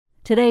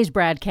Today's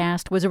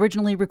BradCast was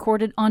originally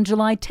recorded on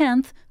July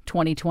 10th,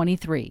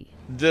 2023.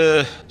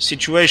 The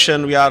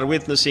situation we are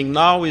witnessing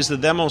now is the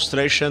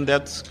demonstration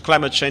that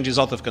climate change is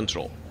out of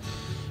control.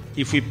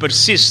 If we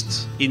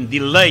persist in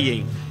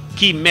delaying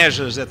key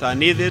measures that are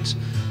needed,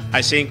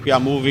 I think we are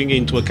moving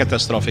into a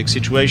catastrophic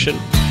situation.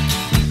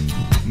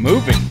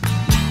 Moving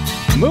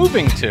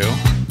to?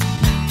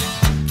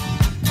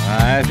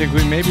 I think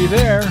we may be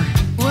there.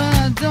 Well,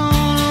 I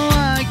don't know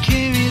why I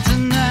came here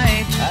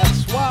tonight.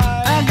 That's why.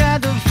 I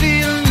got the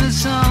feeling that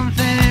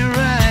something ain't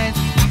right.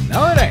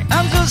 No, it ain't.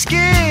 I'm so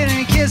scared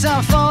in case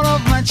I fall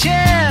off my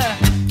chair.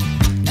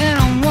 And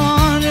I'm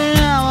wondering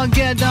how I'll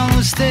get down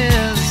the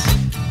stairs.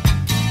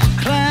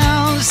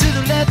 Clowns to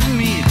the left of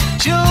me,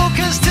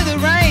 jokers to the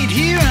right.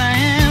 Here I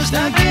am,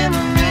 stuck in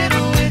the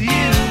middle with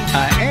you.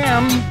 I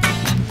am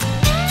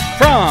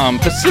from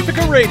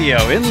Pacifica Radio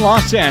in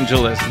Los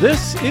Angeles.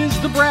 This is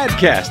the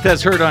BradCast,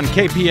 as heard on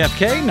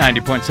KPFK,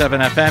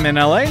 90.7 FM in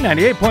LA,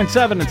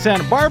 98.7 in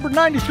Santa Barbara,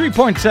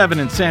 93.7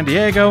 in San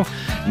Diego,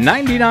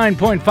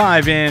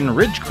 99.5 in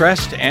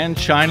Ridgecrest and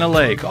China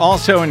Lake.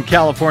 Also in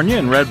California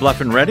in Red Bluff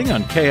and Redding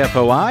on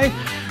KFOI,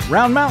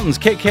 Round Mountains,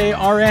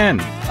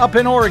 KKRN. Up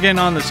in Oregon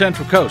on the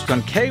Central Coast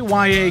on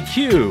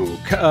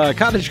KYAQ,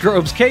 Cottage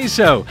Grove's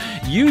KSO,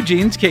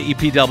 Eugene's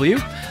KEPW,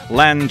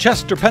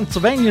 Lancaster,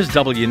 Pennsylvania's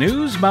W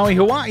News, Maui,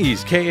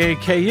 Hawaii's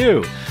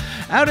KAKU.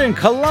 Out in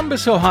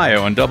Columbus,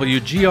 Ohio on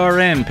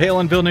WGRN,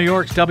 Palinville, New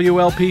York's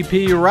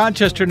WLPP,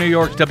 Rochester, New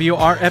York's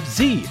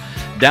WRFZ.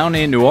 Down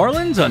in New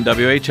Orleans on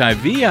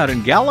WHIV, out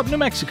in Gallup, New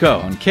Mexico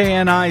on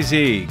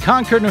KNIZ,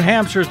 Concord, New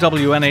Hampshire's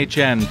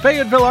WNHN,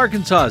 Fayetteville,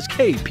 Arkansas's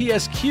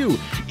KPSQ,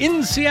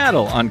 in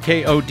Seattle on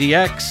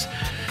KODX,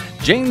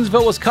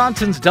 Janesville,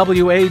 Wisconsin's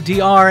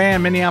WADR,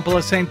 and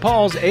Minneapolis, St.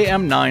 Paul's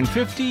AM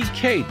 950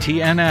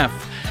 KTNF.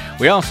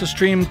 We also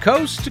stream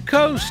coast to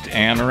coast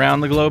and around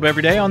the globe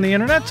every day on the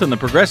internet on the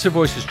Progressive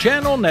Voices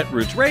channel,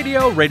 Netroots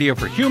Radio, Radio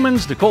for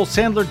Humans,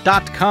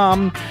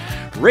 NicoleSandler.com,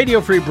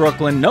 Radio Free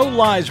Brooklyn, No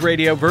Lies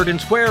Radio,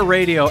 Verdant Square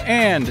Radio,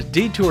 and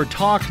Detour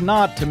Talk,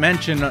 not to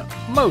mention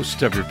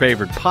most of your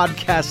favorite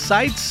podcast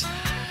sites.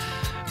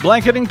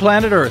 Blanketing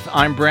Planet Earth,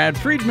 I'm Brad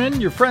Freedman,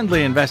 your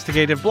friendly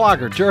investigative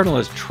blogger,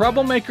 journalist,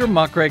 troublemaker,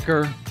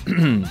 muckraker,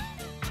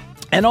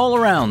 and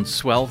all-around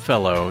swell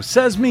fellow,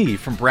 says me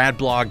from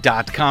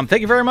bradblog.com.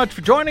 Thank you very much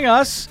for joining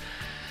us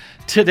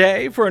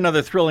today for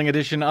another thrilling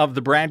edition of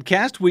the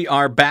BradCast. We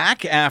are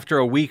back after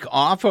a week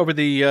off over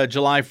the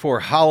July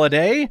 4th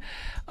holiday.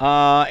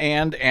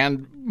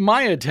 And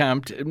my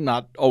attempt,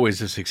 not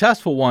always a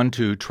successful one,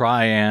 to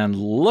try and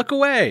look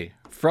away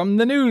from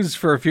the news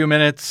for a few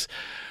minutes,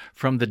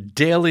 from the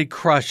daily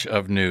crush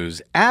of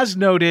news. As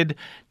noted,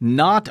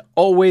 not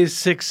always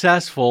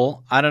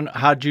successful. I don't know.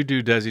 How'd you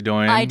do, Desi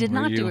Doyen? I did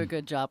not do a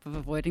good job of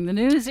avoiding the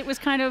news. It was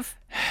kind of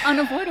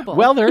unavoidable.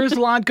 Well, there is a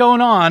lot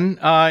going on,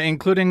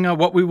 including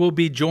what we will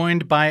be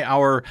joined by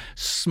our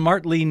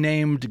smartly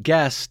named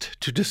guest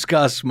to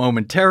discuss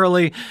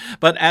momentarily.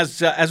 But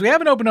as we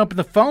haven't opened up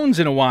the phones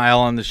in a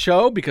while on the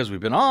show because we've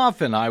been off,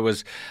 and I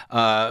was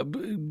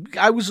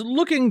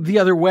looking the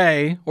other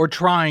way, or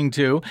trying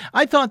to,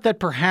 I thought that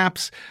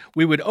perhaps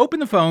we would open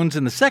the phones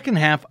in the second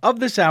half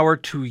of this hour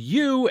to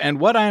you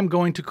and what I am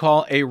going to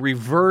call a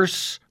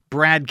reverse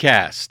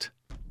BradCast.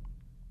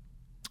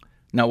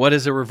 Now, what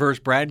is a reverse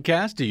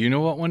BradCast? Do you know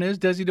what one is,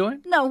 Desi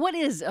Doyen? No, what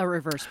is a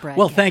reverse BradCast?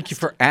 Well, thank you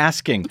for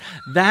asking.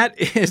 That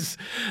is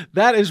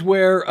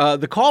where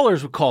the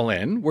callers would call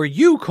in, where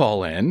you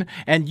call in,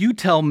 and you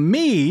tell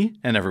me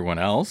and everyone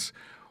else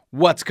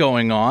what's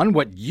going on,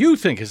 what you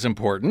think is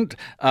important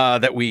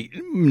that we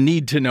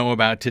need to know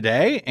about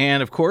today.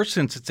 And, of course,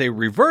 since it's a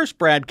reverse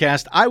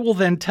BradCast, I will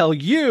then tell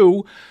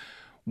you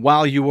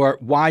why you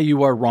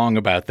are wrong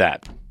about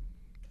that.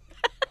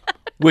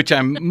 Which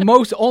I'm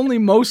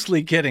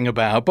mostly kidding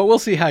about, but we'll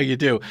see how you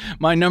do.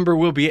 My number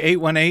will be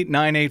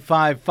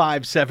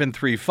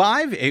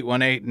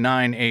 818-985-5735,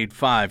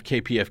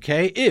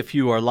 818-985-KPFK, if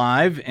you are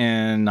live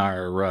in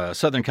our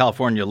Southern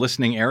California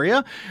listening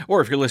area,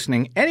 or if you're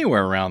listening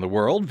anywhere around the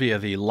world via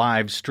the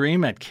live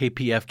stream at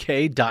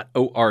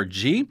kpfk.org.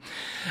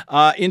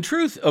 In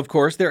truth, of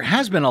course, there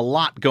has been a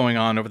lot going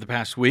on over the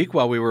past week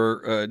while we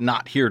were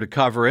not here to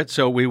cover it,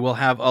 so we will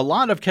have a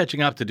lot of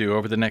catching up to do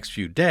over the next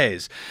few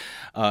days.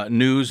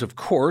 News, of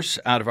course,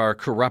 out of our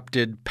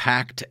corrupted,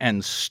 packed,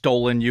 and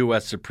stolen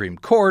U.S. Supreme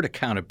Court.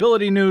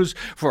 Accountability news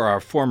for our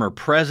former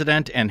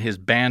president and his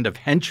band of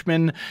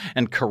henchmen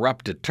and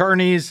corrupt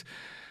attorneys.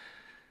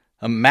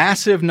 A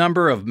massive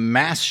number of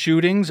mass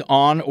shootings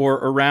on or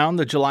around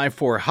the July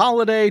 4th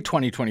holiday,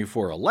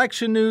 2024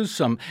 election news,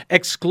 some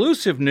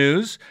exclusive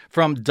news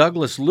from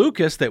Douglas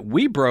Lucas that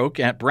we broke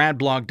at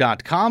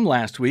bradblog.com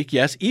last week.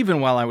 Yes, even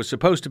while I was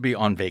supposed to be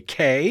on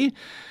vacay.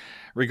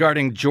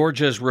 Regarding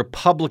Georgia's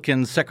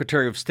Republican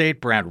Secretary of State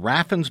Brad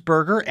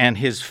Raffensperger and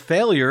his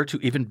failure to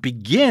even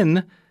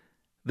begin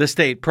the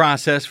state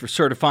process for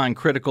certifying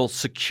critical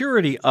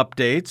security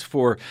updates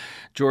for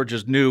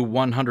Georgia's new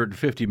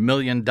 $150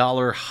 million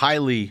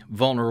highly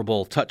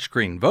vulnerable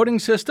touchscreen voting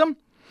system.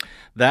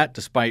 That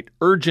despite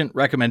urgent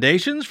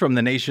recommendations from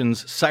the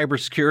nation's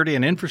Cybersecurity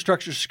and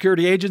Infrastructure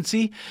Security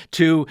Agency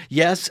to,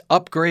 yes,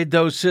 upgrade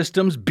those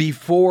systems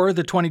before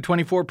the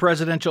 2024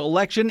 presidential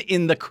election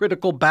in the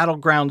critical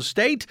battleground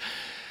state.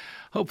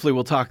 Hopefully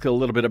we'll talk a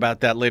little bit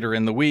about that later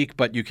in the week,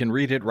 but you can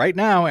read it right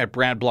now at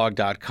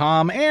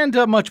bradblog.com and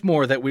much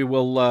more that we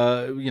will,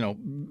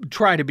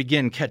 try to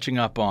begin catching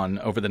up on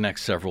over the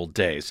next several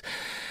days.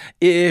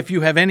 If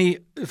you have any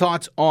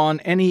thoughts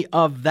on any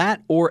of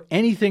that or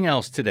anything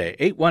else today,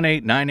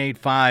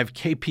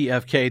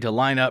 818-985-KPFK to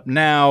line up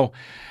now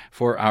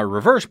for our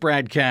reverse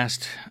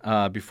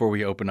BradCast before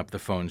we open up the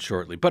phone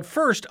shortly. But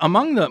first,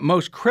 among the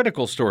most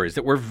critical stories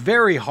that were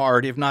very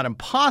hard, if not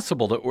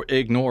impossible, to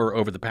ignore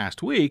over the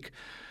past week,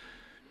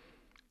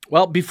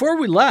 well, before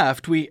we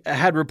left, we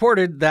had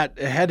reported that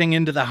heading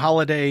into the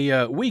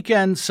holiday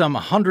weekend, some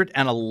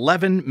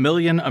 111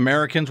 million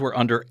Americans were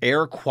under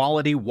air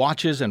quality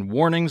watches and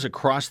warnings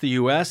across the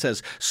U.S.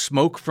 as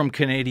smoke from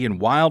Canadian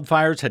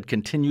wildfires had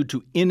continued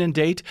to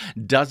inundate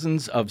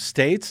dozens of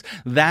states.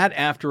 That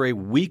after a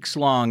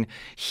weeks-long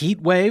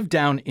heat wave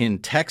down in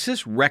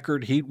Texas,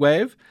 record heat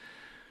wave.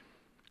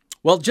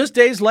 Well, just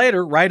days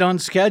later, right on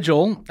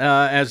schedule,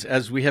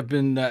 as we have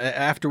been,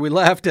 after we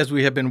left, as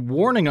we have been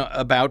warning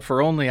about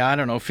for only,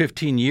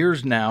 15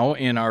 years now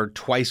in our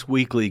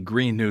twice-weekly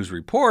Green News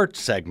Report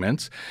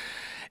segments,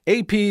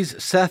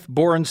 AP's Seth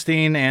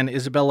Borenstein and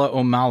Isabella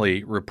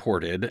O'Malley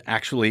reported,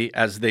 actually,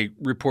 as they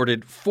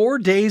reported 4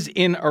 days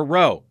in a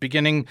row,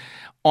 beginning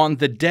on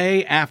the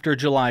day after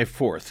July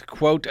 4th,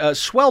 quote,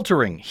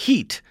 sweltering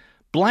heat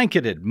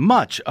blanketed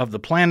much of the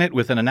planet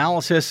with an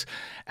analysis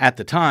at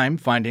the time,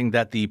 finding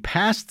that the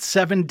past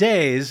 7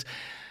 days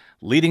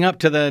leading up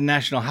to the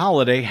national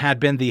holiday had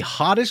been the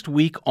hottest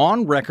week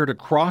on record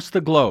across the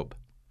globe.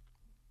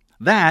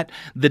 That,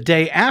 the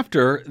day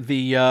after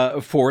the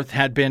 4th,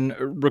 had been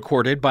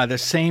recorded by the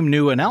same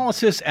new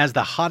analysis as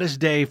the hottest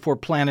day for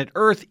planet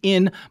Earth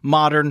in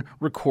modern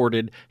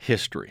recorded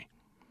history.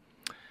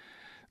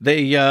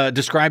 They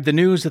described the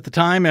news at the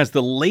time as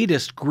the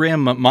latest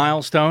grim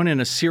milestone in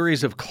a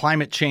series of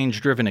climate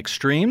change-driven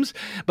extremes,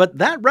 but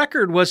that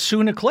record was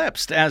soon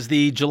eclipsed as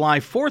the July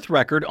 4th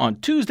record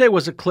on Tuesday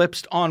was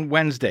eclipsed on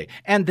Wednesday,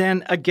 and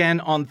then again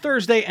on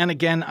Thursday, and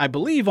again, I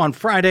believe, on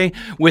Friday,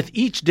 with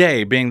each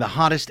day being the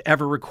hottest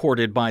ever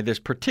recorded by this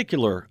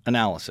particular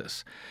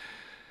analysis.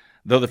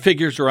 Though the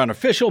figures are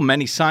unofficial,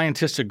 many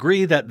scientists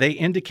agree that they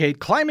indicate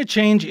climate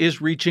change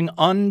is reaching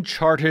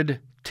uncharted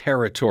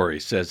territory,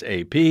 says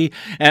AP,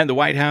 and the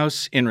White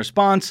House, in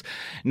response,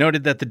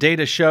 noted that the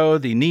data show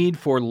the need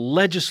for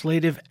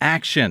legislative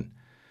action.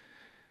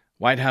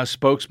 White House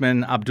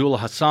spokesman Abdullah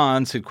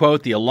Hassan said,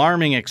 quote, the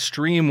alarming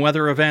extreme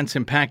weather events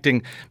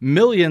impacting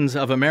millions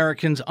of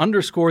Americans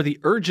underscore the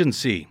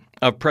urgency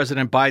of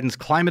President Biden's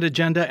climate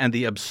agenda and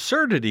the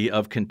absurdity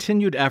of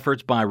continued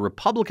efforts by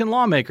Republican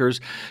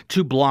lawmakers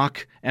to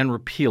block and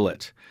repeal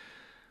it.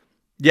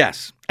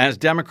 Yes, as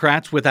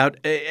Democrats, without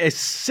a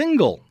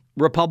single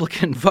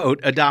Republican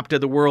vote,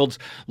 adopted the world's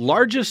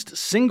largest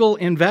single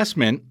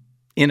investment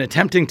in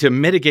attempting to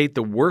mitigate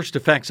the worst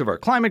effects of our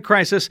climate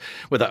crisis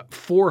with a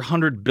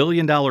 $400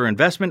 billion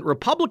investment,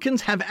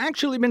 Republicans have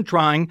actually been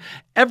trying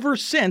ever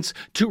since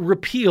to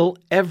repeal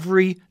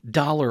every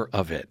dollar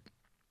of it.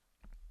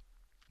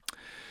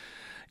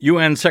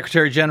 UN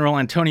Secretary General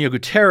Antonio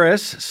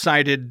Guterres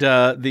cited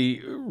the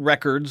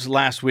records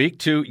last week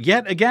to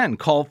yet again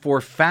call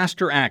for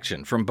faster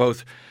action from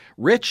both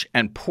rich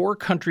and poor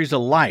countries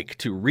alike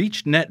to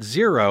reach net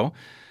zero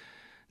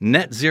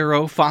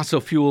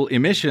fossil fuel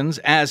emissions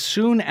as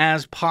soon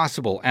as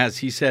possible. As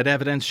he said,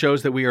 evidence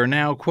shows that we are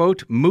now,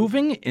 quote,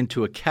 moving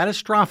into a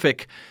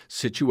catastrophic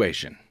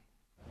situation.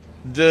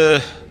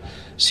 The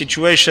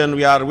situation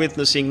we are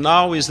witnessing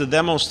now is the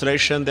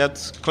demonstration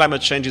that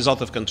climate change is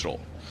out of control.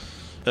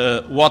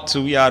 What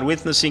we are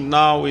witnessing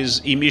now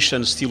is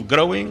emissions still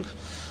growing.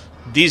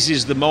 This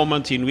is the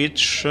moment in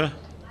which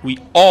we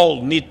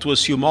all need to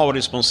assume our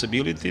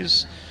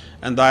responsibilities,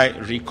 and I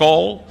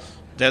recall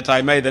that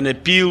I made an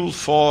appeal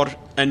for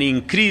an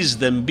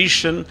increased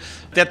ambition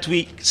that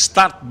we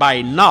start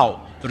by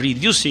now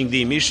reducing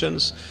the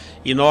emissions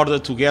in order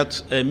to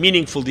get a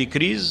meaningful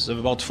decrease of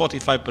about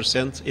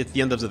 45% at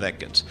the end of the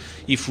decade.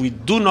 If we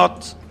do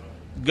not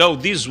go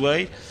this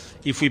way,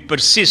 if we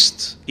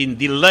persist in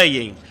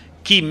delaying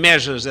key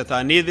measures that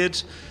are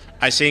needed,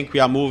 I think we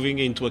are moving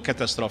into a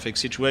catastrophic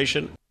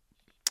situation.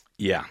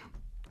 Yeah.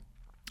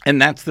 And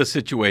that's the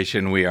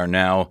situation we are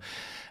now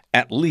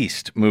at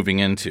least moving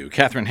into.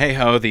 Catherine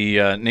Hayhoe,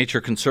 the Nature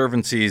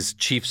Conservancy's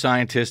chief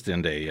scientist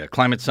and a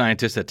climate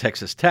scientist at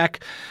Texas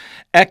Tech,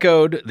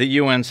 echoed the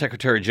UN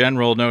Secretary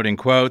General, noting,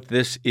 quote,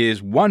 this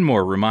is one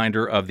more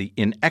reminder of the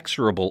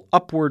inexorable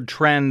upward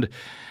trend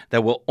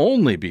that will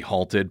only be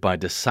halted by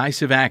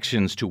decisive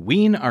actions to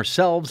wean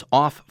ourselves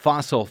off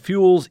fossil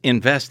fuels,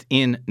 invest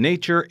in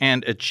nature,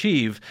 and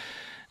achieve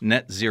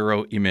net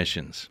zero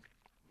emissions.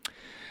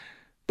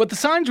 But the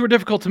signs were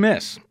difficult to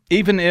miss,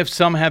 even if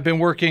some have been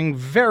working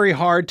very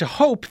hard to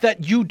hope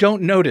that you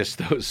don't notice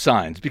those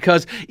signs.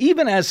 Because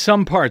even as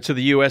some parts of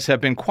the U.S.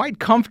 have been quite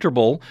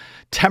comfortable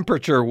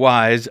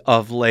temperature-wise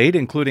of late,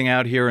 including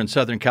out here in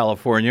Southern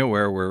California,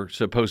 where we're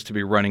supposed to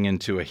be running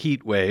into a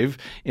heat wave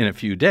in a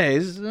few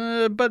days,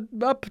 but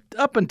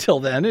up until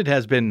then, it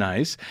has been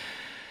nice.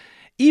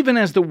 Even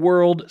as the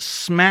world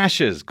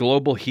smashes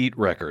global heat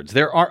records,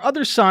 there are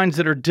other signs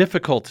that are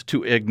difficult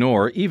to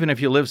ignore, even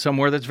if you live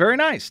somewhere that's very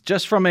nice.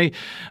 Just from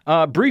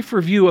a brief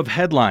review of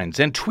headlines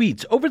and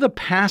tweets over the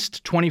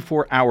past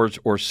 24 hours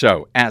or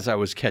so, as I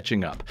was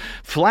catching up.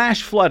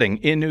 Flash flooding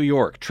in New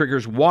York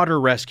triggers water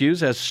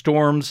rescues as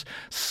storms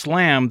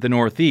slam the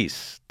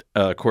Northeast.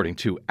 According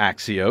to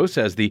Axios,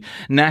 as the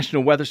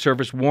National Weather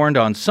Service warned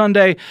on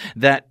Sunday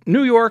that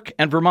New York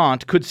and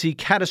Vermont could see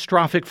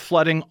catastrophic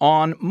flooding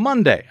on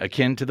Monday,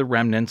 akin to the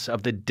remnants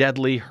of the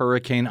deadly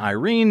Hurricane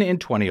Irene in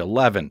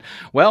 2011.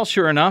 Well,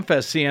 sure enough,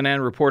 as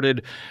CNN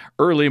reported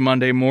early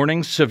Monday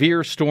morning,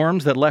 severe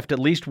storms that left at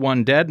least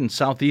one dead in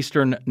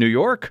southeastern New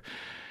York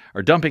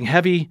are dumping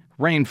heavy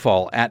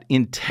rainfall at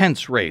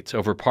intense rates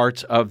over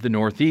parts of the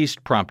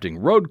Northeast, prompting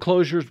road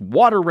closures,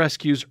 water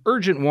rescues,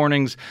 urgent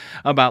warnings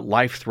about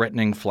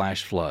life-threatening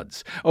flash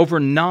floods. Over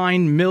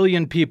 9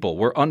 million people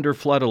were under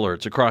flood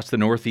alerts across the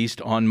Northeast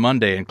on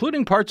Monday,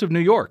 including parts of New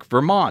York,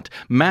 Vermont,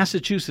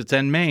 Massachusetts,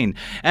 and Maine,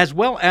 as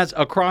well as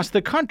across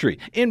the country.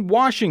 In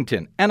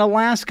Washington and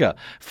Alaska,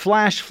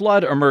 flash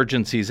flood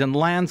emergencies and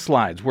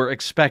landslides were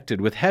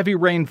expected with heavy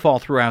rainfall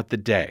throughout the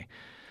day.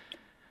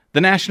 The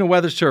National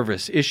Weather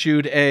Service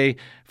issued a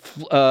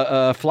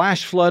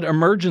flash flood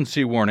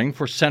emergency warning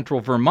for central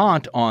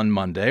Vermont on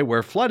Monday,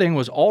 where flooding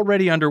was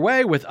already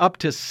underway with up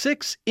to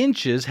 6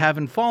 inches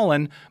having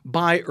fallen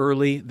by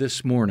early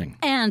this morning.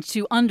 And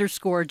to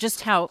underscore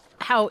just how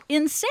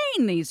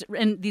insane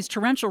these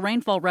torrential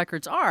rainfall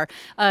records are,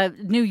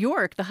 New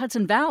York, the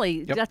Hudson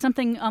Valley, got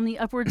something on the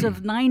upwards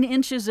of 9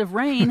 inches of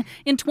rain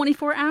in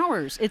 24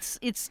 hours.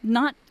 It's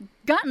not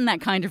gotten that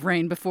kind of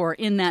rain before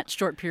in that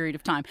short period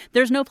of time.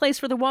 There's no place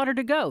for the water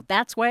to go.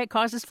 That's why it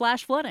causes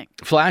flash flooding.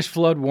 Flash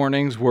flood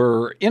warnings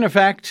were in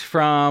effect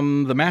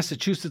from the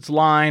Massachusetts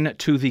line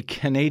to the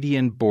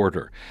Canadian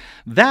border.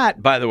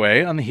 That, by the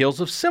way, on the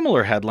heels of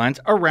similar headlines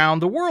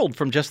around the world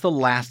from just the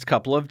last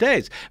couple of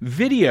days.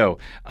 Video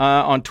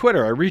on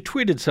Twitter, I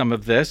retweeted some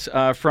of this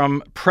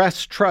from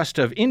Press Trust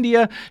of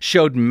India,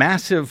 showed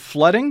massive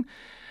flooding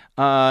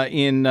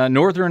in a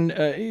northern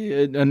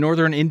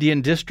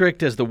Indian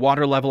district as the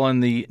water level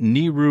on the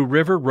Nehru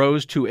River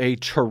rose to a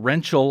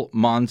torrential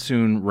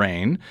monsoon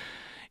rain.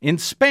 In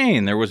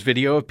Spain, there was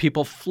video of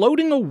people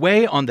floating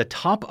away on the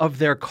top of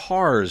their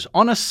cars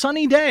on a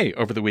sunny day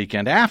over the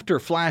weekend after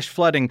flash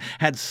flooding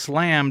had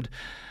slammed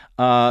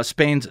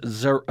Spain's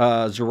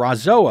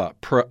Zaragoza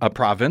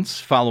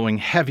province following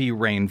heavy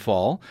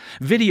rainfall.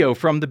 Video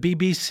from the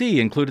BBC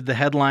included the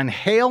headline,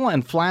 "Hail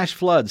and flash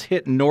floods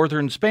hit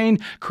northern Spain,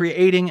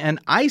 creating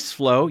an ice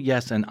flow,"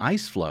 yes, an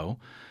ice flow,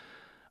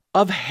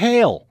 "of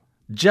hail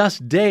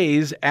just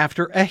days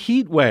after a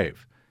heat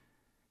wave."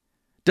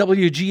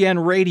 WGN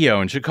Radio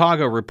in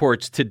Chicago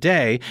reports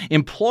today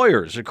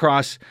employers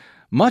across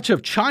much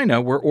of China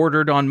were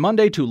ordered on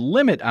Monday to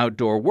limit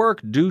outdoor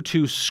work due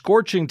to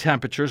scorching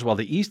temperatures, while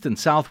the east and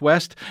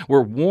southwest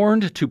were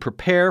warned to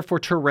prepare for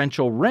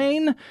torrential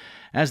rain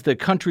as the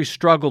country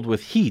struggled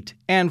with heat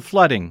and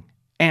flooding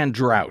and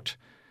drought.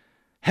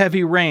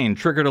 Heavy rain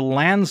triggered a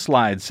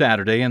landslide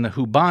Saturday in the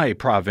Hubei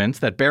province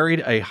that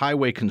buried a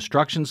highway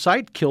construction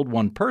site, killed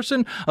one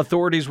person.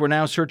 Authorities were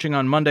now searching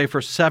on Monday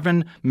for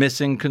 7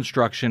 missing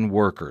construction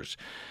workers.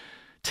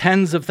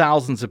 Tens of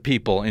thousands of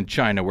people in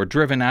China were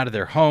driven out of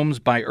their homes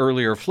by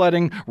earlier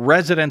flooding.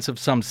 Residents of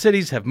some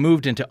cities have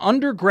moved into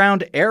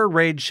underground air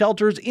raid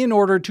shelters in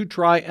order to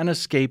try and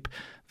escape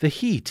the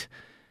heat.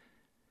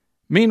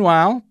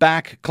 Meanwhile,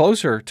 back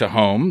closer to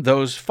home,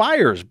 those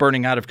fires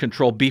burning out of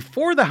control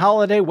before the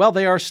holiday, well,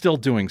 they are still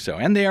doing so,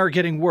 and they are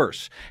getting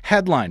worse.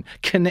 Headline,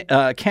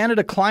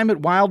 Canada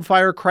climate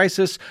wildfire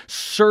crisis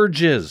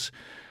surges.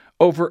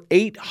 Over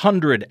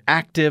 800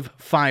 active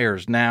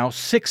fires now,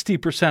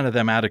 60% of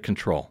them out of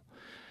control.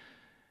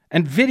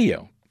 And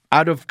video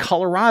out of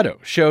Colorado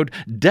showed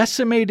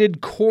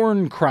decimated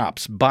corn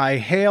crops by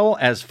hail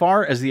as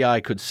far as the eye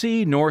could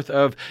see north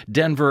of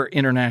Denver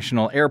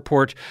International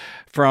Airport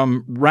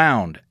from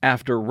round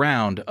after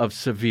round of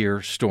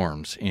severe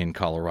storms in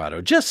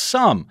Colorado. Just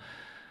some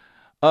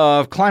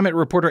of climate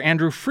reporter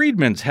Andrew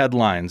Freedman's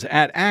headlines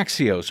at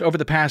Axios over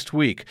the past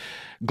week.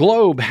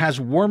 Globe has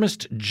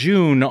warmest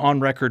June on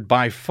record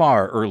by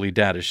far, early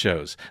data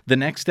shows. The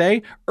next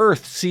day,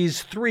 Earth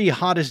sees 3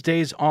 hottest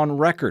days on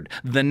record.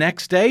 The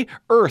next day,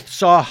 Earth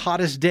saw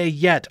hottest day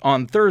yet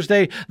on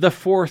Thursday, the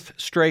 4th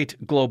straight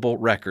global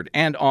record.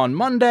 And on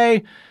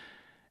Monday,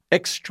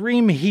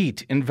 extreme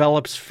heat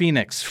envelops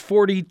Phoenix,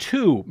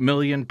 42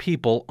 million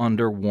people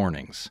under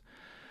warnings.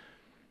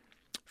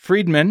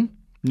 Freedman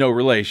no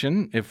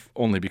relation, if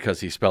only because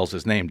he spells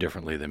his name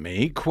differently than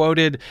me,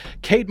 quoted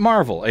Kate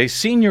Marvel, a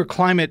senior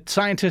climate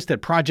scientist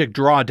at Project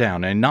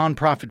Drawdown, a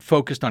nonprofit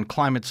focused on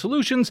climate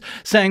solutions,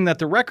 saying that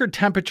the record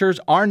temperatures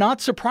are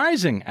not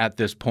surprising at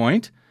this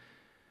point.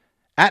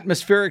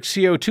 Atmospheric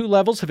CO2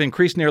 levels have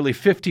increased nearly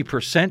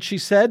 50%, she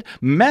said.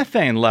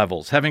 Methane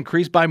levels have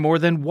increased by more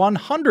than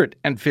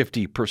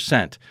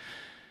 150%.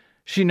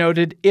 She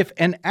noted if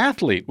an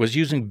athlete was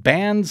using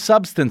banned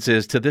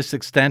substances to this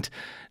extent,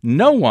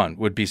 no one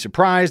would be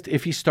surprised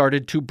if he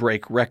started to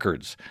break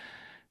records.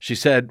 She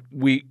said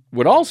we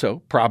would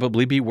also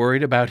probably be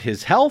worried about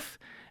his health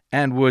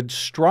and would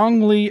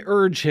strongly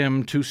urge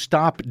him to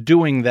stop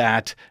doing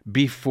that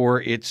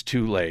before it's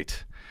too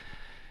late.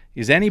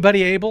 Is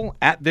anybody able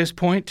at this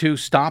point to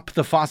stop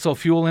the fossil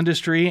fuel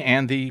industry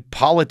and the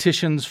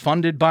politicians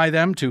funded by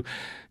them to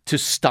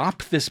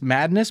stop this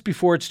madness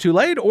before it's too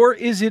late, or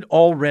is it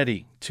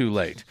already too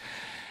late?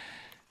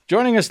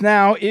 Joining us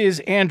now is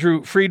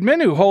Andrew Freedman,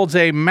 who holds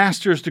a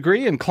master's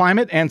degree in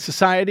climate and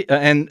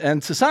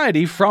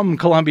society from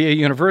Columbia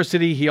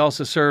University. He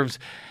also serves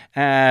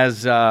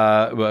as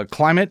a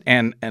climate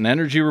and an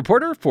energy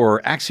reporter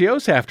for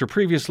Axios after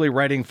previously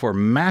writing for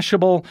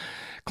Mashable,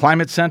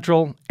 Climate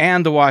Central,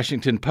 and The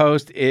Washington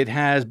Post. It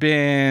has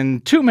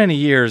been too many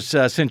years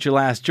since you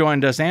last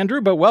joined us,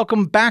 Andrew, but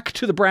welcome back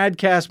to the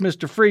BradCast,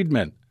 Mr.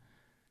 Freedman.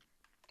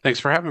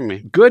 Thanks for having me.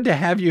 Good to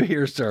have you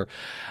here, sir.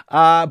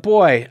 A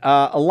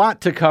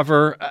lot to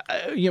cover.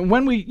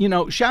 When we,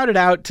 shouted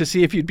out to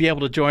see if you'd be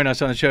able to join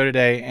us on the show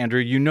today, Andrew,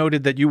 you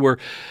noted that you were,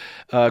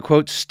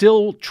 quote,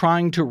 still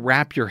trying to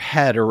wrap your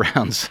head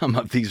around some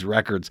of these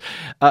records.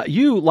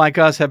 You, like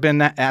us, have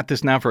been at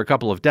this now for a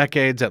couple of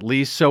decades at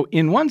least. So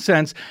in one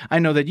sense, I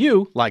know that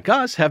you, like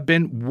us, have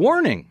been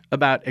warning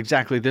about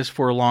exactly this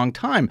for a long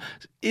time.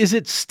 Is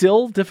it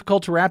still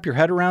difficult to wrap your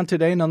head around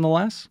today,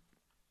 nonetheless?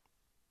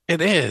 It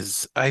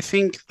is. I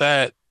think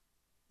that,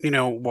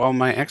 while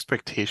my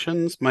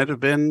expectations might have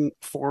been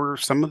for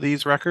some of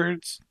these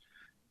records,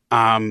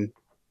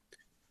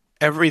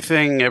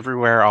 everything,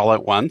 everywhere, all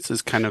at once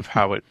is kind of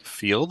how it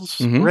feels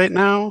right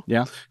now.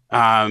 Yeah.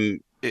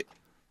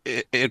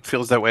 It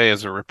feels that way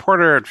as a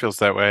reporter. It feels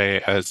that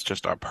way as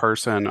just a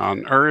person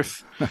on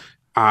Earth.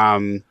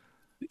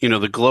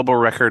 The global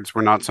records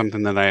were not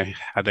something that I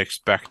had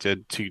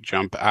expected to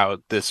jump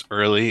out this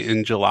early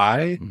in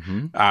July.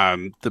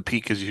 The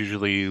peak is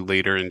usually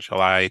later in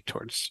July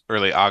towards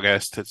early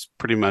August. It's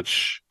pretty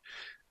much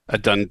a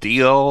done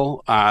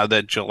deal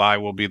that July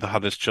will be the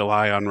hottest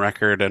July on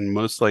record and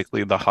most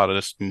likely the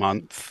hottest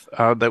month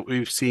that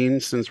we've seen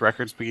since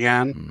records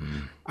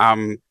began.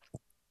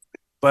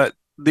 But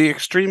the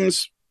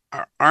extremes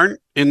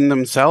aren't in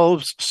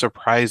themselves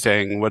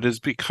surprising. What is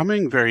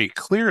becoming very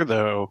clear,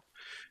 though,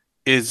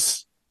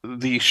 is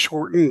the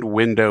shortened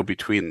window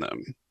between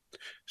them.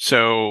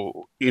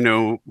 So,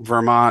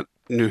 Vermont,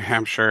 New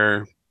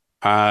Hampshire,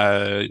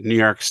 New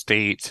York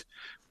State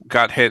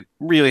got hit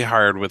really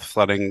hard with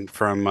flooding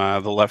from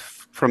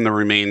the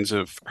remains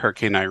of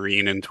Hurricane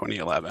Irene in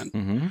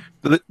 2011.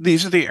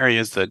 These are the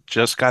areas that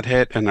just got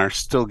hit and are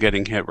still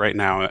getting hit right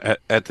now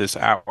at this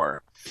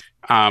hour.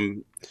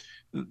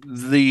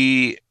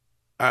 The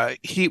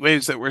heat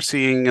waves that we're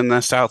seeing in the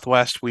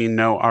Southwest, we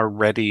know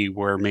already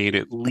were made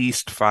at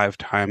least 5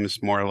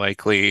 times more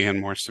likely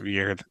and more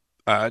severe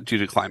due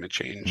to climate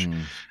change.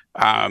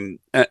 And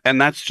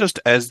that's just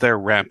as they're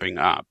ramping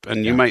up.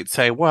 And you might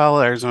say, well,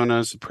 Arizona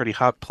is a pretty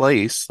hot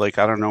place. Like,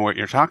 I don't know what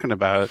you're talking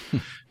about.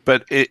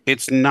 But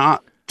it's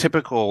not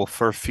typical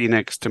for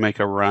Phoenix to make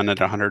a run at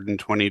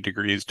 120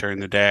 degrees during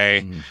the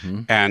day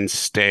and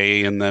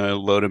stay in the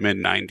low to mid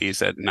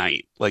 90s at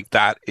night. Like,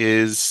 that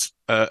is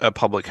a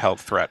public health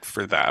threat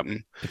for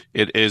them.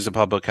 It is a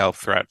public health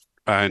threat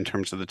in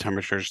terms of the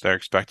temperatures they're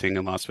expecting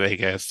in Las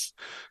Vegas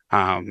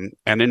and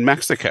in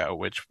Mexico,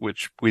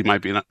 which we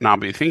might be not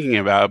be thinking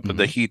about, but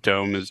the heat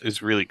dome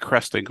is really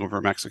cresting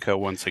over Mexico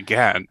once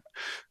again,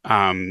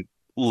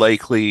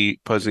 likely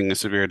posing a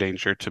severe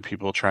danger to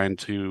people trying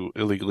to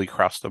illegally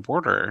cross the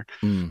border.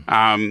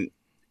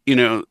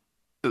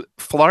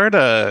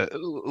 Florida,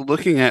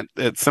 looking at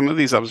some of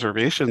these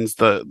observations,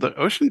 the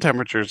ocean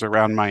temperatures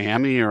around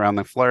Miami, around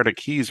the Florida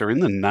Keys, are in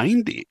the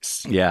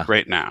 90s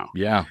right now.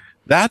 Yeah.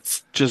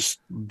 That's just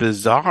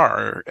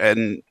bizarre.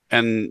 And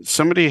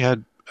somebody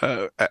had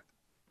a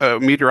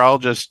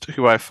meteorologist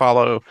who I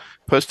follow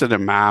posted a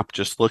map,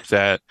 just looked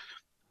at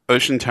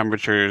ocean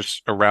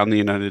temperatures around the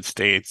United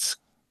States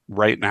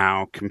right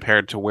now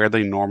compared to where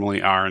they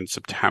normally are in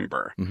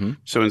September.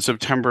 So in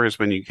September is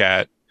when you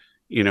get,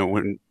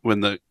 when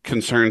the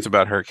concerns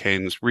about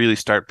hurricanes really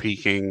start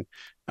peaking,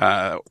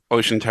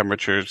 ocean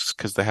temperatures,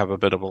 because they have a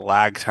bit of a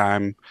lag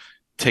time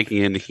taking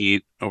in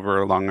heat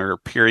over a longer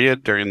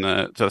period during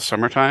the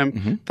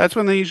summertime. That's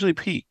when they usually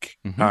peak.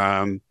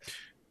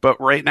 But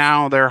right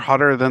now they're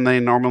hotter than they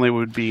normally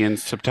would be in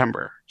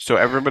September. So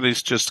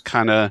everybody's just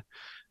kind of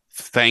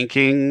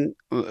thanking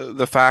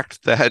the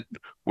fact that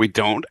we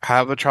don't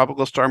have a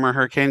tropical storm or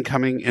hurricane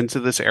coming into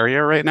this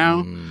area right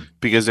now,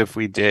 because if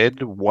we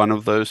did, one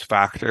of those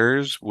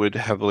factors would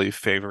heavily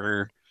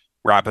favor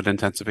rapid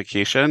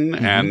intensification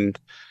and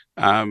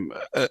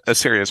a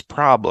serious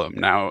problem.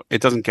 Now, it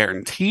doesn't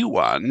guarantee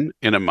one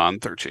in a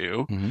month or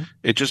two.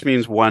 It just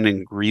means one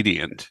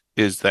ingredient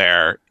is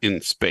there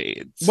in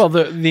spades. Well,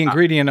 the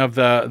ingredient of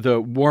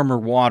the warmer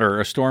water,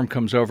 a storm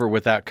comes over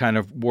with that kind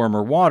of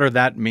warmer water,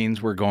 that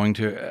means we're going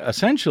to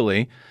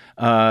essentially,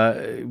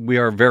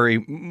 we're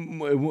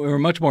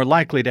much more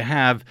likely to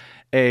have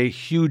a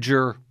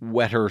huger,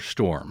 wetter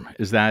storm.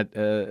 Is that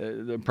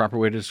the proper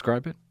way to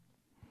describe it?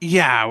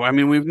 Yeah, I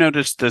mean, we've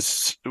noticed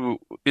this.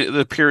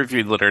 The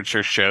peer-reviewed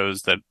literature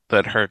shows that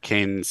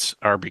hurricanes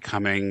are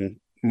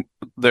becoming.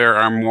 There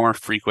are more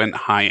frequent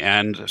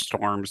high-end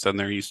storms than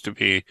there used to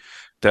be.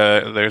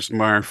 There's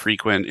more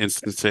frequent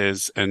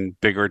instances and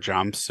bigger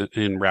jumps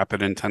in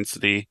rapid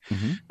intensity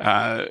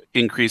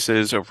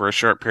increases over a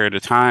short period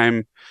of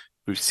time.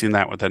 We've seen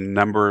that with a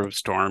number of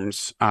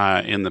storms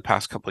in the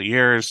past couple of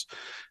years.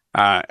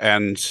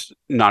 And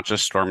not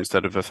just storms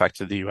that have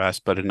affected the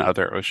U.S., but in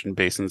other ocean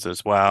basins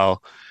as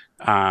well.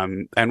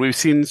 And we've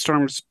seen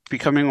storms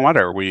becoming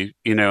wetter.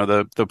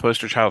 The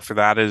poster child for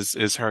that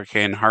is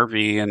Hurricane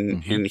Harvey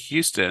in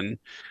Houston,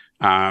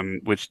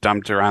 which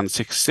dumped around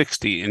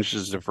 660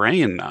 inches of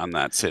rain on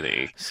that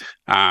city.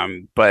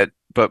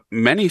 But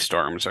many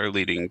storms are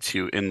leading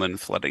to inland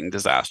flooding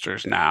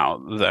disasters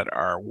now that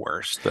are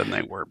worse than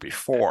they were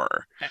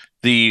before.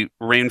 The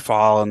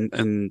rainfall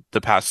in the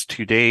past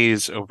 2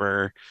 days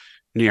over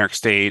New York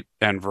State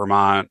and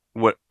Vermont,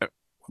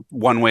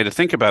 one way to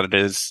think about it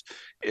is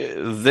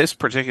this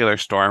particular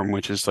storm,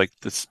 which is like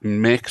this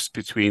mix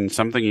between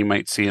something you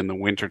might see in the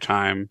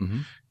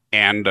wintertime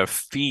and a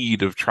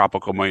feed of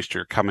tropical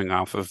moisture coming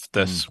off of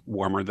this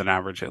warmer than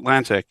average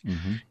Atlantic,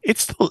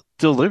 it's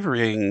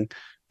delivering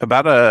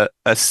about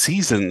a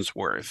season's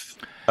worth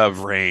of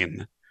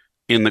rain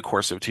in the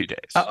course of 2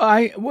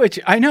 days. Which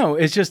I know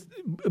is just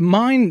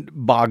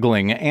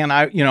mind-boggling. And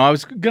I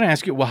was going to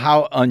ask you, well,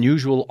 how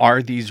unusual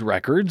are these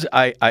records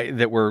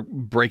that we're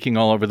breaking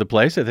all over the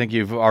place? I think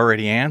you've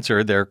already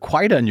answered. They're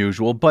quite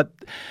unusual, but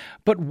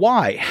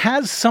why?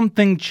 Has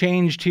something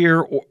changed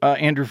here,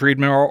 Andrew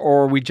Freedman,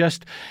 or are we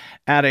just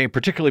at a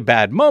particularly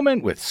bad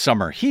moment with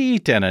summer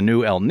heat and a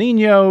new El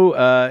Nino,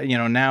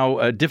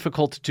 now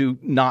difficult to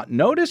not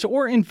notice?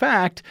 Or in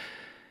fact,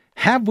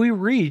 have we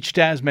reached,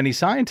 as many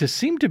scientists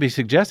seem to be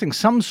suggesting,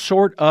 some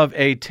sort of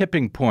a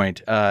tipping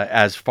point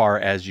as far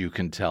as you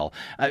can tell?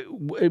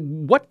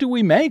 What do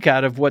we make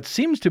out of what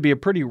seems to be a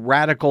pretty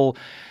radical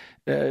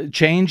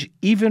change,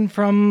 even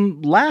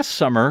from last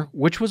summer,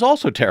 which was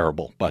also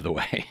terrible, by the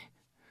way?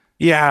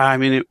 Yeah, I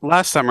mean,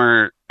 last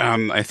summer,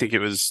 I think it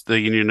was the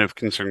Union of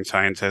Concerned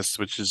Scientists,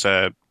 which is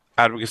a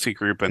advocacy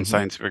group and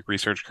scientific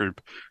research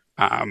group,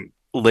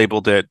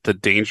 labeled it the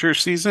danger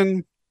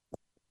season.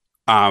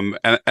 And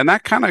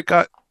that kind of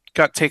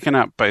got taken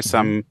up by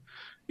some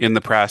in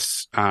the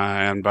press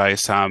and by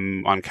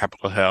some on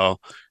Capitol Hill,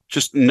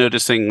 just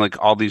noticing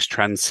like all these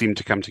trends seem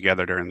to come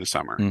together during the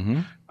summer.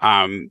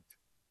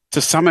 To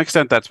some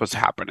extent, that's what's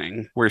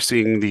happening. We're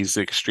seeing these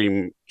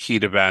extreme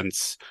heat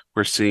events.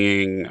 We're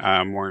seeing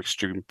more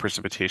extreme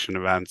precipitation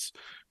events.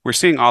 We're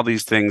seeing all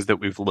these things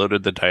that we've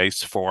loaded the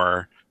dice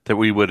for that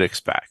we would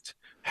expect.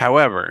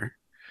 However,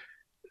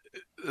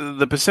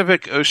 the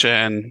Pacific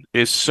Ocean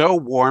is so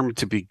warm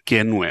to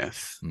begin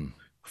with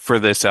for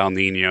this El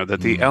Nino that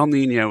the El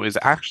Nino is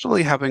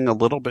actually having a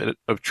little bit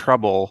of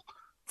trouble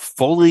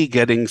fully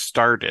getting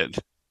started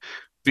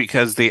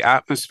because the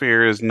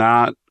atmosphere is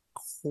not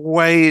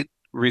quite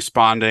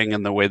responding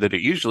in the way that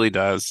it usually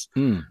does.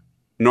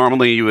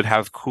 Normally, you would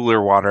have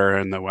cooler water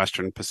in the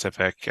Western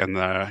Pacific and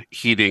the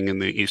heating in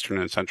the Eastern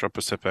and Central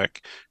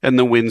Pacific, and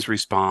the winds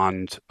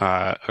respond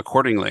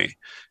accordingly.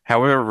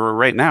 However,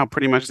 right now,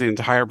 pretty much the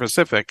entire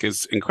Pacific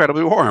is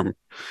incredibly warm.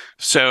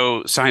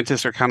 So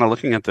scientists are kind of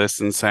looking at this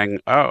and saying,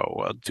 oh,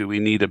 well, do we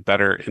need a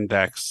better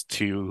index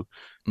to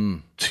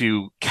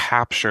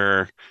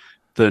capture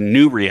the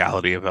new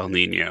reality of El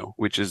Nino,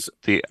 which is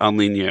the El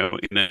Nino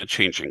in a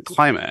changing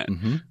climate?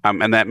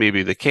 And that may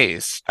be the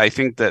case. I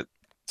think that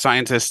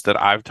scientists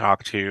that I've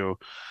talked to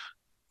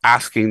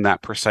asking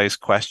that precise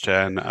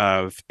question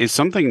of, is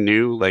something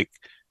new? Like,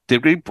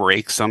 did we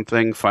break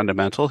something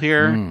fundamental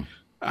here?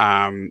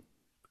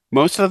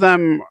 Most of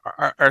them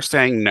are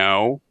saying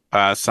no,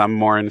 some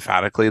more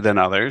emphatically than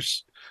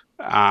others.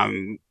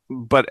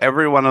 But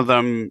every one of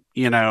them,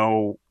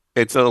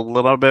 it's a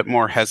little bit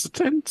more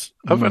hesitant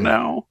of a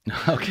no.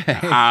 Okay.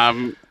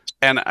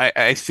 And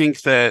I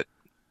think that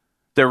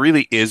there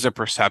really is a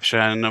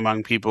perception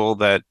among people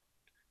that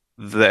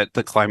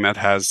the climate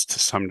has to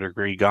some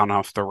degree gone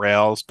off the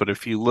rails. But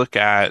if you look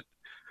at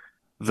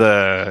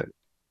the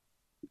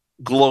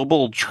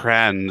global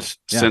trend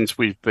since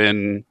we've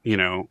been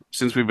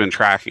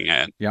tracking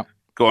it,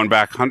 going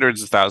back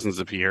hundreds of thousands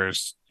of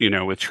years,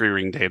 with tree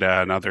ring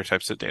data and other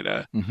types of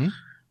data,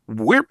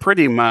 we're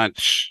pretty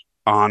much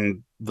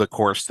on the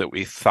course that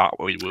we thought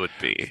we would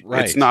be.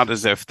 Right. It's not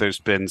as if there's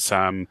been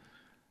some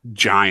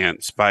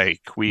giant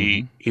spike.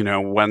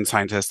 One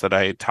scientist that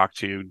I talked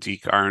to,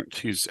 Deke Arndt,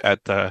 who's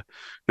at the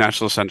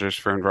National Centers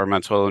for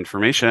Environmental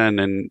Information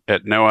and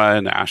at NOAA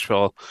in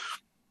Asheville,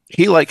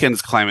 he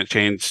likens climate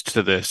change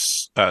to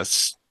this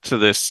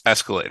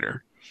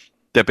escalator.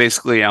 That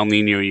basically El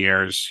Nino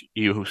years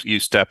you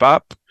step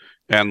up,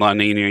 and La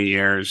Nina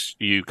years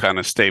you kind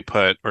of stay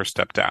put or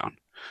step down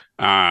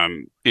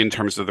in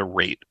terms of the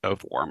rate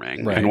of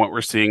warming. Right. And what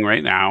we're seeing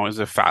right now is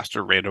a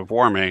faster rate of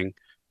warming,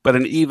 but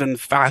an even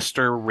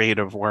faster rate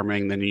of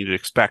warming than you'd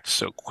expect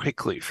so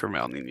quickly from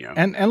El Nino.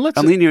 And let's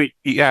El Nino,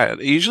 it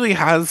usually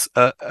has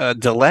a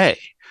delay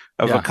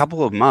of a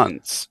couple of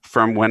months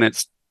from when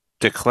it's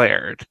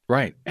declared.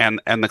 Right.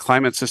 And the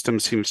climate system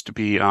seems to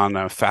be on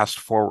a fast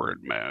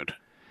forward mode.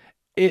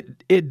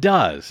 It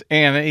does,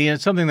 and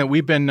it's something that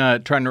we've been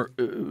trying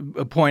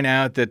to point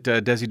out, that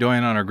Desi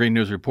Doyen on our Green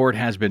News Report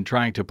has been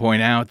trying to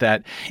point out,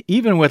 that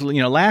even with,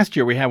 last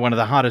year we had one of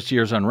the hottest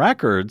years on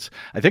records.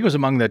 I think it was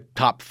among the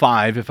top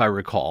 5, if I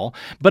recall,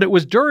 but it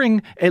was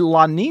during a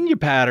La Nina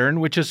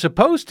pattern, which is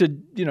supposed to,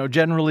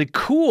 generally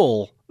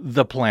cool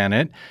the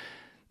planet.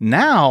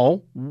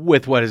 Now,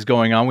 with what is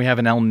going on, we have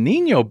an El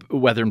Nino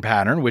weather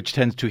pattern, which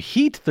tends to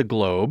heat the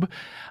globe.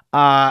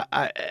 How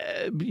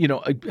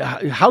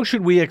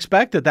should we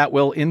expect that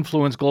will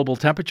influence global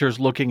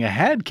temperatures looking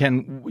ahead?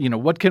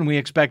 What can we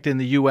expect in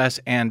the U.S.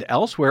 and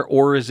elsewhere,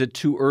 or is it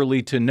too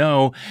early to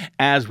know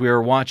as we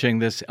are watching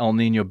this El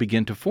Nino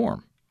begin to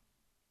form?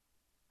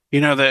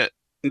 That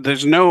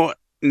there's no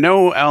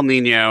El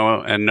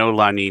Nino and no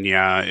La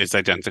Nina is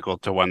identical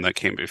to one that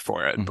came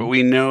before it, but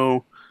we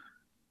know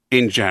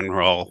in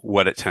general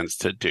what it tends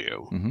to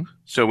do.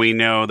 So we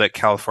know that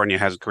California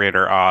has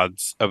greater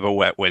odds of a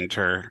wet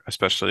winter,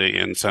 especially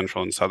in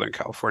central and southern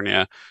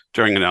California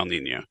during an El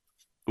Nino.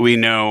 We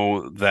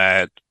know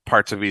that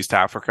parts of East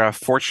Africa,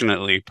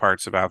 fortunately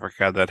parts of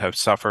Africa that have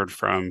suffered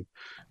from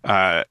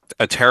a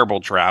terrible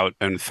drought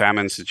and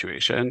famine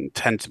situation,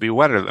 tend to be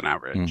wetter than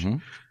average.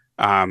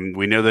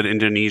 We know that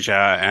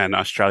Indonesia and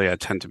Australia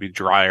tend to be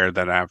drier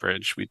than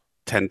average. We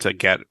tend to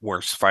get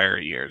worse fire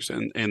years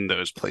in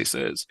those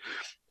places.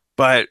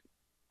 But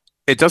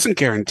it doesn't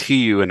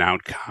guarantee you an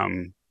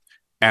outcome.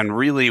 And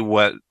really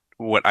what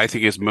I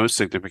think is most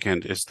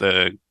significant is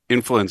the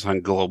influence on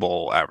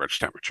global average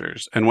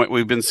temperatures. And what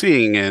we've been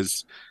seeing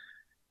is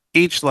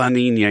each La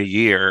Nina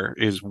year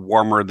is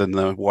warmer than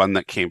the one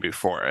that came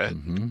before it.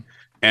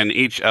 And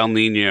each El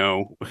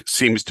Nino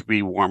seems to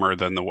be warmer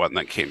than the one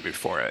that came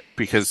before it,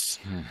 because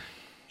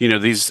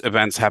these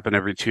events happen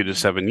every 2 to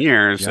 7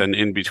 years. And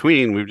in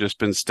between, we've just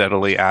been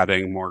steadily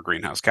adding more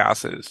greenhouse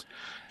gases.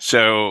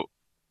 So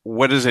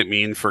what does it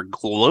mean for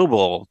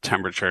global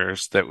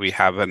temperatures that we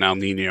have an El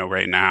Nino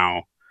right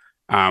now,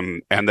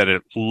 and that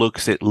it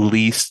looks at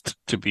least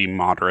to be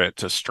moderate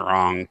to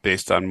strong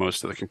based on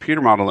most of the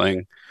computer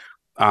modeling,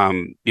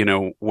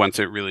 once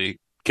it really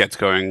gets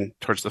going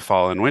towards the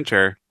fall and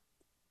winter?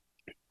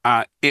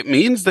 It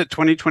means that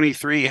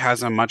 2023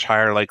 has a much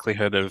higher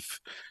likelihood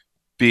of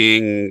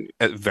being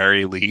at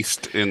very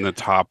least in the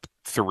top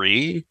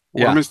 3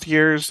 warmest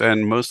years,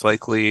 and most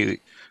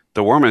likely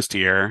the warmest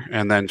year,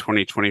 and then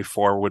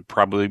 2024 would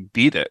probably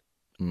beat it.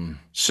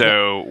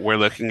 So we're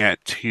looking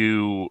at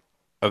 2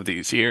 of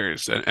these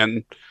years.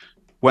 And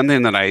one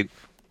thing that I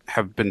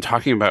have been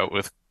talking about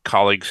with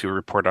colleagues who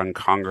report on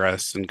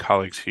Congress and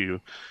colleagues who,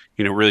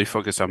 really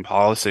focus on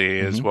policy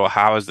is, well,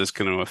 how is this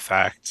going to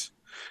affect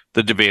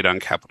the debate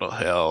on Capitol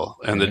Hill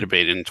and the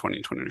debate in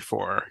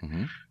 2024?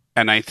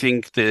 And I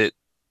think that,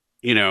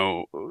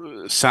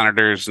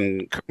 senators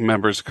and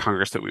members of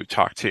Congress that we've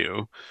talked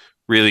to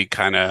really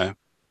kind of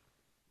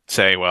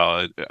say,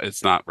 well,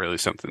 it's not really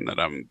something that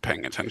I'm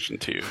paying attention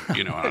to,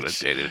 on a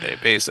day-to-day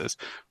basis.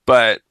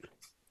 But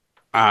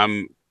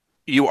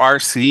you are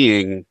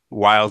seeing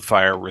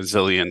wildfire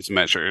resilience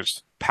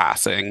measures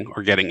passing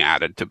or getting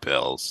added to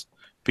bills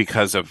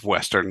because of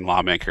Western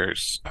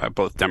lawmakers,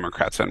 both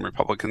Democrats and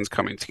Republicans,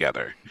 coming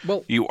together.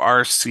 Well, you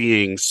are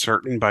seeing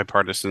certain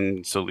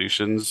bipartisan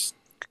solutions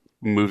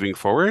moving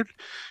forward.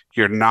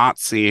 You're not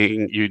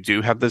seeing, you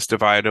do have this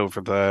divide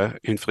over the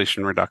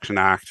Inflation Reduction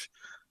Act,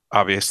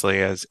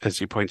 obviously,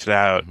 as you pointed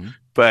out.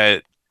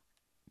 But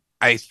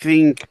I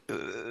think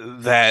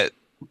that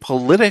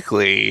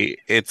politically,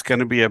 it's going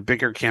to be a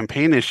bigger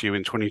campaign issue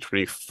in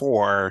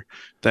 2024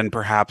 than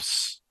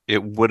perhaps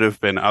it would have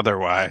been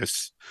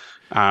otherwise,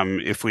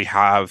 if we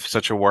have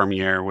such a warm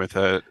year with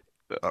a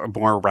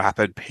more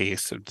rapid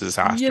pace of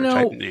disaster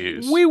type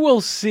news. We will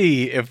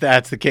see if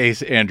that's the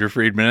case, Andrew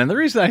Freedman. And the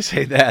reason I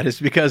say that is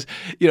because,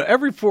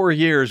 every 4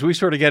 years we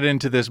sort of get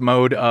into this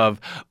mode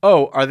of,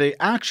 are they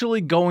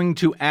actually going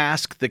to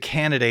ask the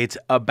candidates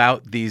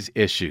about these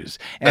issues?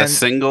 And a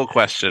single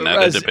question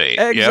at a debate.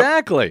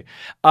 Exactly.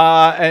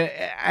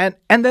 And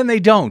then they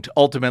don't,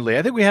 ultimately.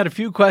 I think we had a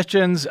few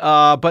questions,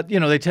 but,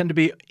 they tend to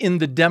be in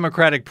the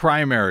Democratic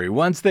primary.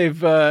 Once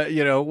they've,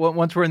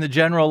 once we're in the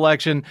general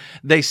election,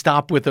 they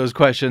stop with those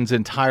questions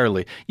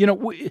entirely.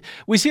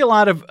 We see a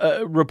lot of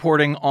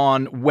reporting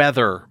on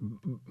weather,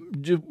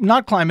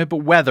 not climate, but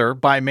weather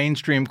by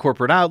mainstream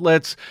corporate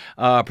outlets,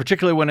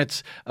 particularly when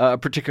it's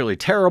particularly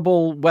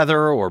terrible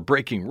weather or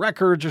breaking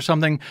records or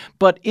something.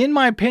 But in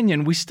my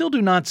opinion, we still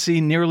do not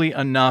see nearly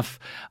enough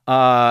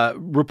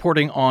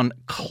reporting on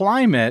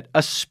climate,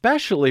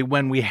 especially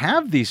when we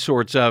have these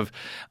sorts of,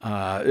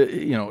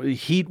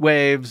 heat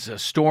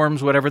waves,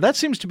 storms, whatever. That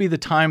seems to be the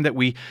time that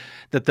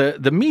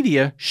the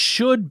media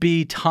should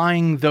be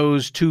tying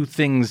those two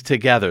things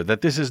together,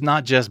 that this is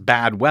not just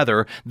bad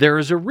weather. There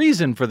is a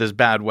reason for this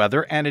bad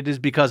weather, and it is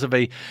because of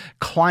a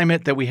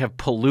climate that we have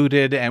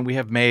polluted and we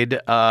have made,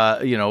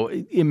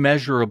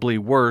 immeasurably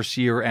worse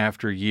year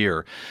after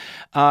year.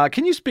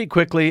 Can you speak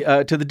quickly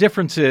to the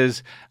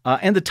differences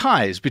and the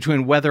ties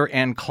between weather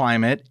and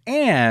climate,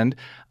 and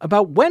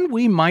about when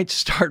we might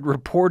start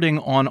reporting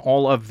on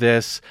all of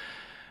this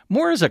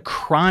more as a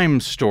crime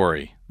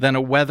story than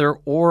a weather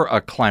or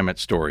a climate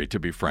story, to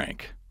be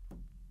frank?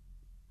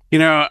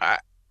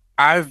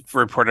 I've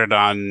reported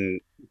on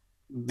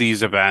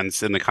these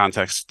events in the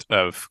context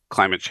of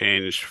climate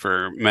change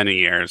for many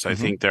years. I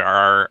think there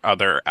are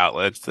other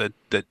outlets that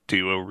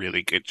do a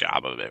really good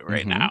job of it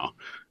right now.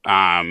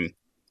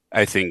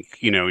 I think,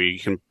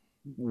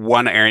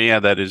 one area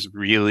that is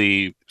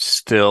really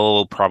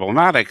still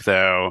problematic,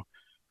 though,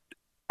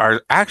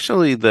 are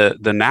actually the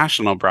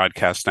national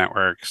broadcast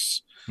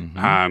networks,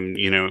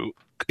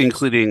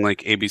 including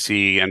like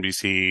ABC,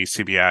 NBC,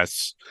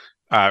 CBS,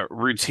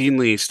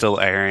 routinely still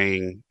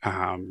airing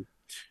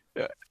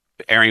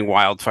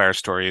wildfire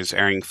stories,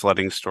 airing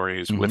flooding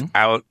stories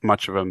without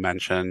much of a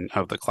mention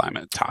of the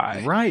climate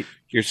tie. Right.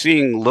 You're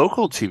seeing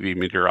local TV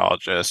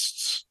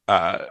meteorologists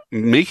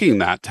making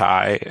that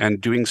tie and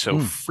doing so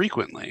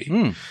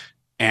frequently,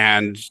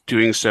 and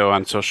doing so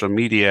on social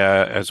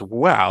media as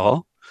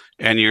well.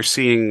 And you're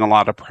seeing a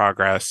lot of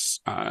progress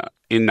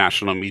in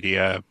national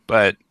media.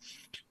 But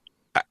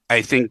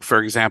I think,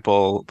 for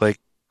example, like,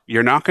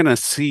 you're not going to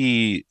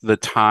see the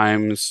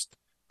Times,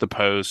 the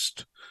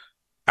Post,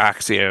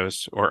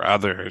 Axios, or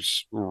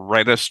others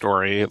write a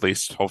story, at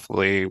least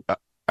hopefully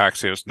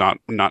Axios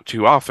not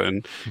too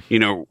often,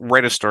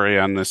 write a story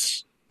on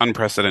this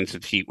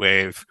unprecedented heat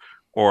wave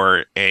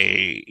or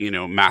a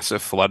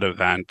massive flood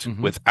event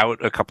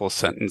without a couple of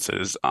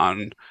sentences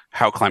on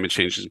how climate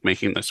change is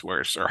making this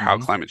worse or how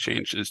climate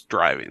change is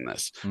driving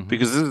this,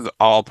 because this is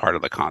all part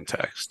of the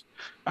context.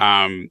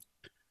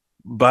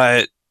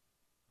 But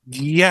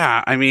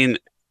yeah, I mean,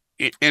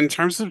 in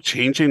terms of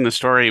changing the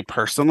story,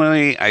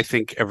 personally, I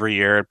think every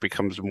year it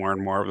becomes more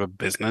and more of a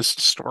business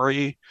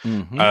story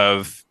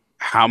of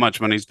how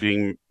much money's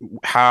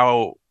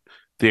how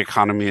the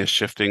economy is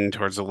shifting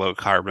towards a low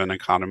carbon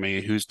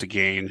economy, who's to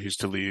gain, who's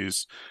to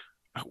lose,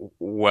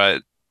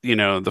 what,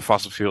 the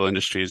fossil fuel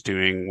industry is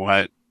doing,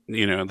 what,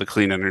 the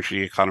clean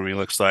energy economy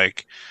looks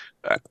like.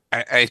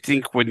 I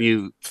think when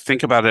you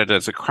think about it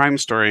as a crime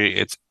story,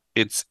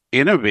 it's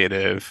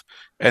innovative,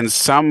 and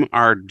some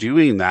are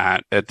doing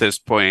that at this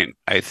point,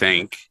 I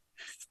think.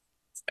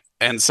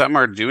 And some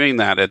are doing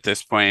that at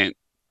this point.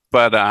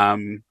 But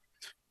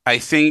I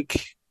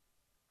think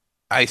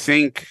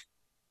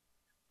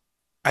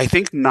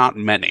not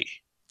many.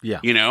 Yeah.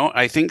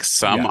 I think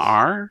some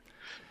are,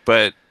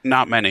 but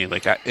not many.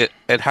 Like,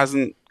 it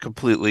hasn't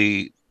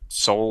completely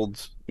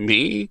sold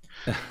me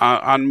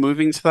on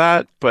moving to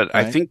that. But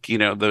right. I think,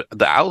 the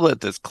outlet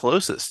that's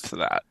closest to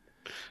that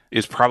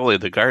is probably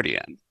The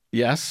Guardian.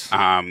 Yes.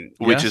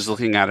 Which is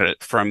looking at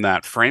it from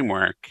that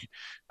framework,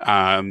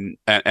 and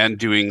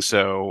doing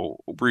so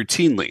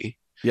routinely.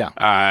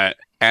 Yeah.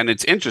 And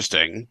it's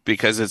interesting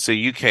because it's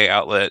a UK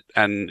outlet,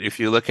 and if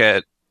you look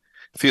at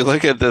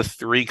the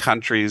three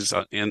countries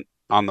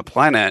on the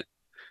planet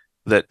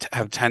that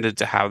have tended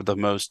to have the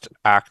most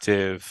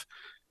active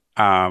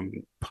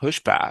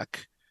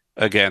pushback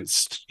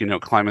against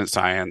climate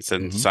science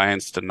and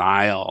science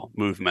denial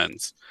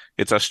movements,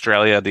 it's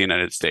Australia, the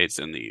United States,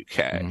 and the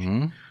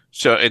UK.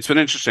 So it's been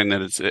interesting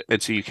that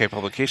it's a UK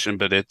publication,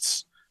 but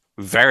it's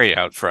very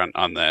out front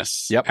on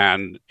this. Yep.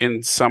 And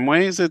in some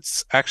ways,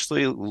 it's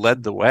actually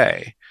led the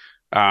way.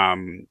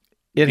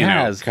 It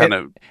has.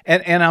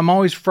 And I'm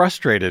always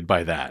frustrated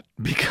by that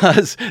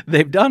because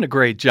they've done a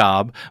great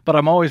job, but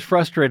I'm always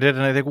frustrated.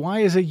 And I think, why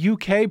is a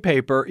UK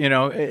paper,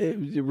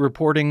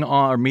 reporting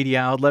on, or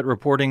media outlet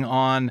reporting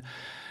on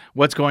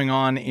what's going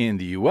on in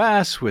the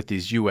U.S. with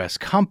these U.S.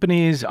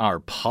 companies,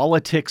 our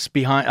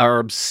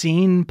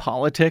obscene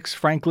politics,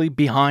 frankly,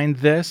 behind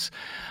this.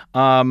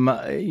 And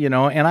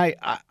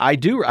I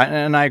do,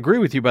 and I agree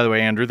with you, by the way,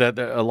 Andrew, that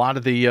a lot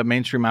of the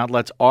mainstream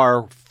outlets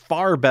are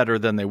far better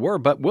than they were,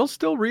 but we'll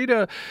still read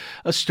a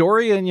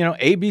story in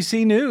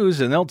ABC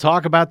News, and they'll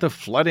talk about the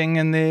flooding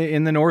in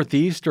the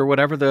Northeast or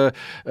whatever the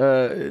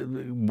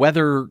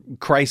weather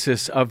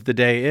crisis of the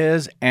day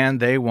is,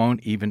 and they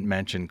won't even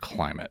mention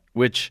climate,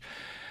 which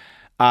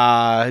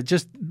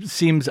just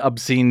seems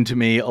obscene to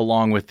me,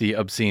 along with the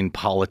obscene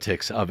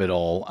politics of it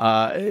all.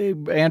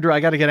 Andrew,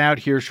 I got to get out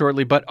here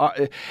shortly, but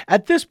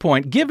at this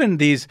point, given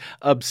these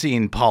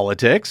obscene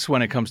politics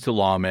when it comes to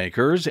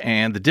lawmakers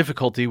and the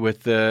difficulty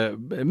with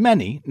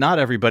many, not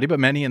everybody, but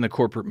many in the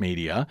corporate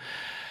media,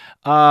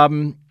 are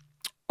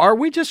Are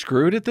we just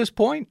screwed at this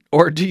point?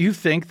 Or do you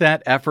think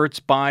that efforts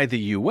by the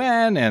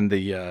UN and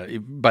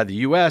by the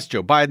U.S.,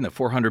 Joe Biden, the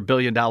 $400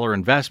 billion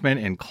investment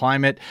in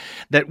climate,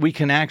 that we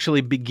can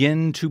actually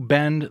begin to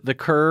bend the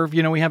curve?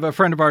 We have a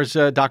friend of ours,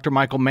 Dr.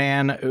 Michael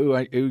Mann, who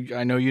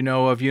I know you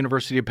know of,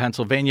 University of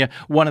Pennsylvania,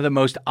 one of the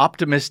most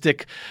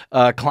optimistic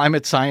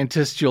climate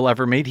scientists you'll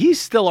ever meet. He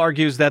still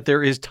argues that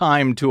there is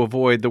time to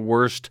avoid the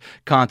worst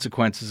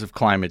consequences of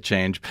climate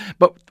change,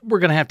 but we're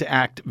going to have to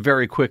act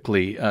very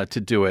quickly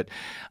to do it.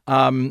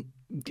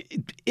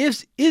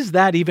 Is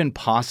that even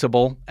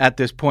possible at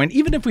this point?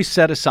 Even if we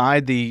set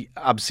aside the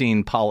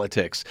obscene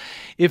politics,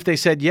 if they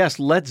said, yes,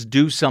 let's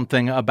do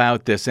something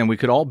about this and we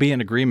could all be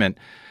in agreement,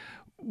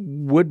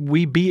 would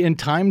we be in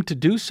time to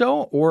do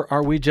so? Or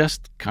are we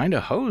just kind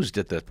of hosed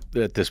at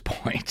this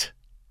point?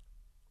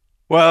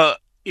 Well,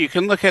 you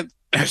can look at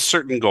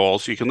certain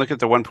goals. You can look at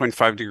the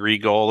 1.5 degree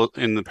goal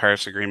in the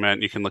Paris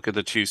Agreement. You can look at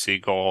the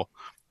 2C goal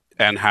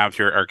and have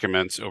your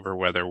arguments over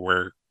whether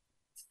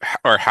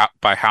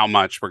by how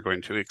much we're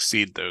going to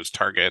exceed those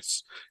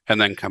targets and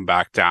then come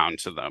back down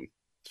to them.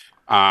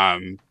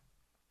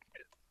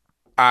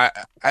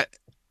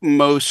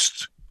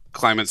 Most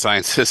climate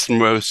scientists,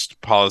 most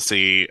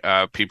policy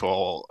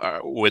people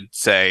would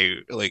say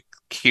like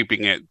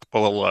keeping it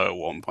below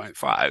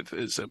 1.5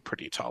 is a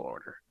pretty tall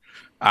order.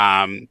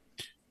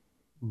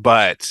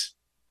 But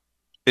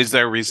is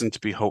there reason to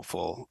be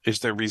hopeful?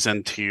 Is there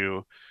reason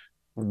to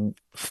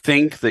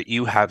think that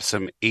you have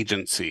some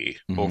agency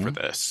over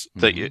this,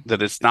 that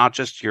it's not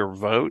just your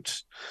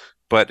vote,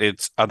 but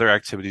it's other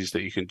activities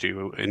that you can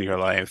do in your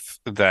life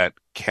that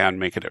can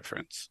make a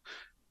difference?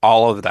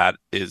 All of that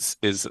is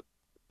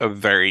a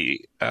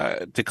very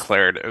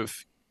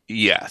declarative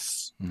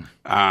yes.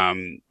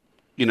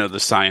 The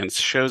science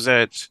shows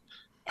it.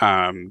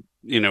 One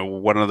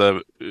of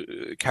the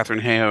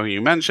Catherine Hayhoe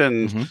you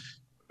mentioned,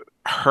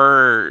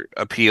 her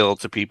appeal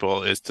to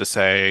people is to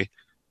say,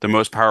 the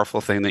most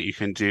powerful thing that you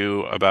can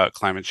do about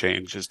climate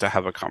change is to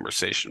have a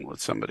conversation with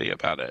somebody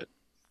about it.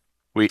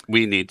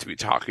 We need to be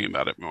talking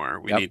about it more.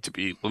 We need to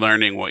be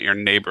learning what your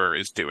neighbor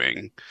is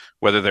doing,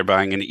 whether they're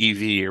buying an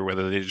EV or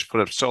whether they just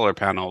put up solar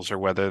panels or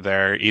whether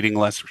they're eating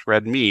less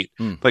red meat.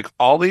 Like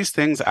all these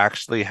things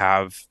actually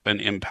have an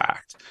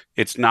impact.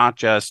 It's not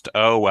just,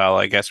 oh, well,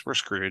 I guess we're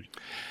screwed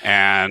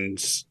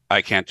and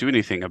I can't do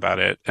anything about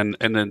it. And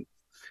then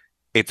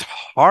it's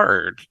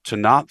hard to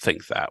not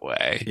think that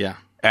way. Yeah.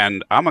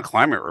 And I'm a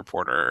climate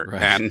reporter, right.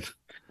 And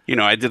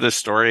I did a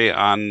story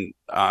on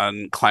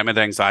climate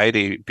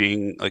anxiety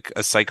being like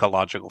a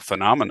psychological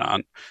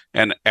phenomenon,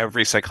 and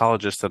every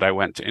psychologist that I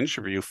went to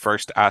interview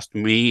first asked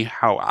me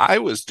how I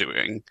was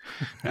doing,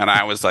 and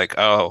I was like,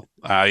 "Oh,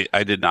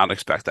 I did not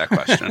expect that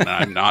question, and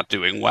I'm not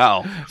doing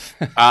well."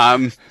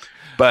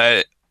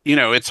 But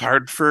it's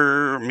hard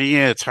for me.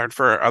 It's hard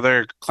for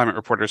other climate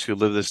reporters who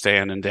live this day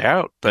in and day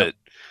out, but.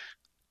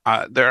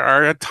 There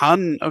are a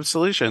ton of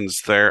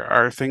solutions. There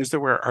are things that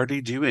we're already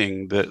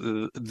doing.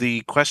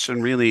 The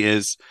question really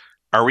is,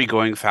 are we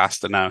going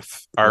fast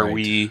enough? Are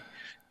we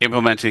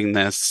implementing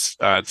this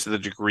to the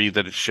degree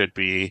that it should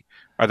be?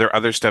 Are there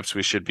other steps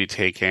we should be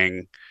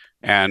taking?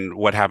 And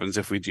what happens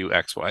if we do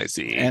X, Y,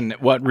 Z? And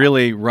what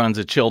really runs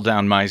a chill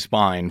down my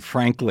spine,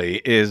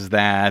 frankly, is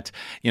that,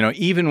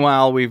 even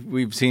while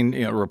we've seen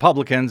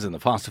Republicans in the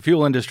fossil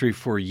fuel industry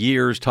for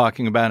years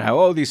talking about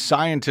how, these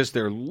scientists,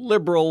 they're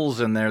liberals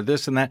and they're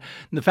this and that.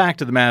 And the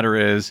fact of the matter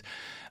is,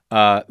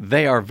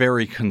 they are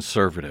very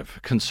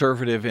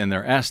conservative in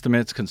their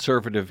estimates,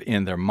 conservative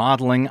in their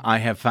modeling, I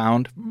have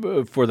found,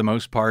 for the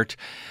most part.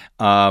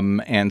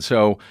 And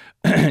so,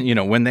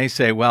 when they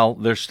say, well,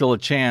 there's still a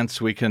chance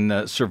we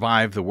can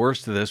survive the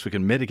worst of this, we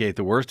can mitigate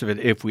the worst of it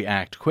if we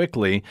act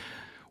quickly.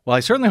 Well,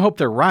 I certainly hope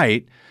they're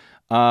right.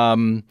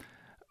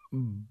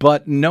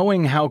 But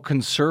knowing how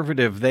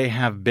conservative they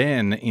have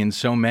been in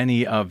so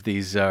many of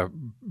these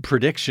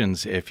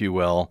predictions, if you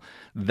will,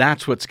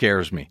 that's what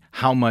scares me.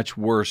 How much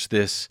worse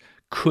this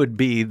could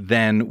be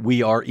than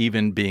we are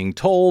even being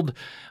told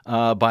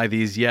by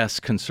these,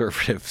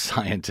 conservative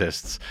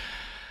scientists.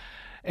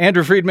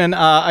 Andrew Freedman,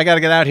 I got to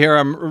get out here.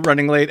 I'm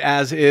running late,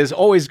 as is.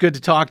 Always good to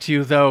talk to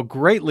you, though.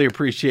 Greatly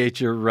appreciate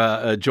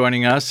your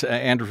joining us.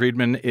 Andrew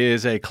Freedman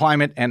is a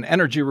climate and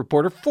energy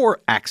reporter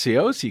for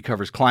Axios. He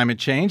covers climate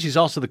change. He's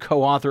also the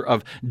co-author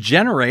of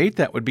Generate.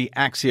 That would be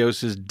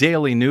Axios'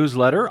 daily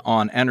newsletter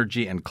on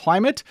energy and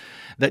climate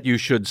that you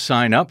should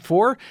sign up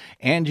for.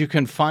 And you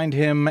can find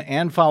him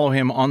and follow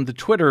him on the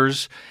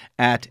Twitters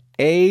at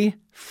 @freedma.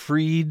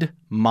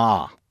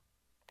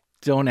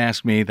 Don't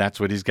ask me. That's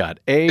what he's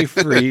got.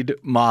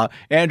 @freedma.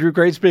 Andrew,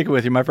 great speaking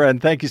with you, my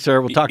friend. Thank you, sir.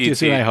 We'll talk to you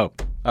soon, I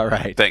hope. All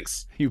right.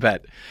 Thanks. You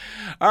bet.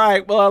 All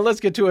right. Well, let's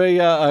get to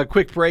a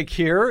quick break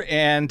here.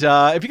 And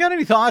if you got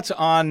any thoughts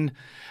on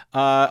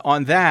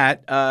On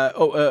that,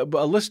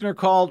 a listener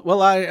called.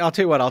 Well, I'll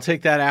tell you what. I'll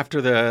take that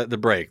after the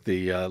break.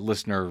 The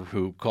listener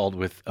who called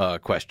with a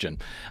question.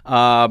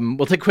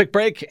 We'll take a quick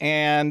break,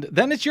 and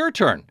then it's your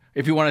turn.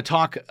 If you want to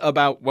talk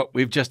about what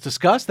we've just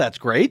discussed, that's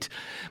great.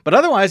 But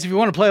otherwise, if you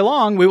want to play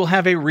along, we will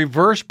have a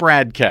reverse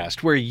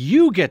BradCast where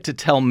you get to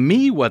tell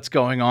me what's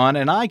going on,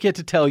 and I get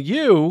to tell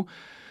you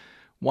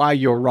why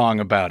you're wrong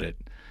about it.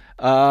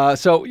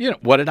 So,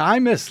 what did I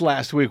miss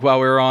last week while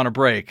we were on a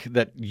break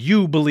that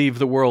you believe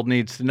the world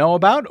needs to know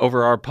about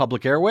over our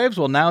public airwaves?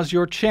 Well, now's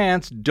your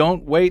chance.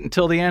 Don't wait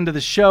until the end of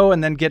the show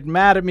and then get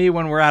mad at me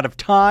when we're out of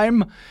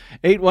time.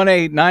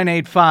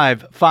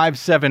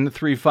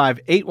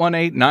 818-985-5735,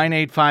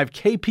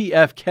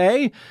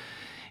 818-985-KPFK.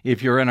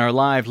 If you're in our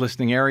live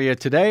listening area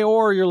today,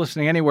 or you're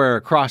listening anywhere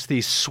across the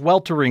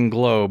sweltering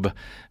globe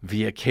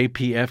via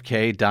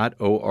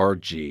kpfk.org.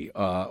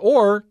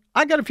 Or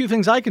I got a few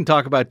things I can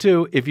talk about,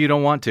 too, if you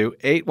don't want to.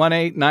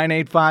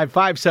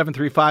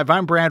 818-985-5735.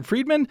 I'm Brad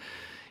Freedman.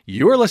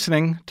 You're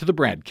listening to the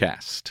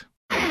BradCast.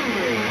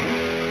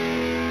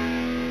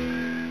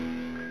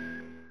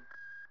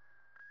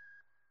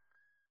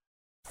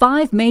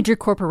 5 major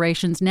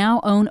corporations now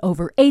own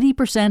over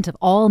 80% of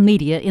all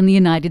media in the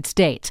United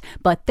States,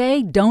 but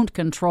they don't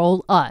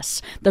control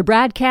us. The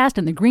BradCast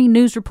and the Green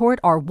News Report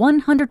are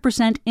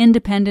 100%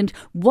 independent,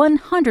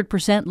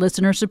 100%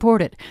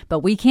 listener-supported. But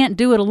we can't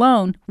do it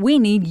alone. We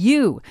need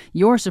you.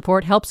 Your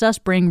support helps us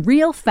bring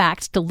real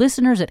facts to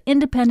listeners at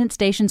independent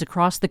stations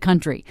across the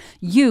country.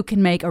 You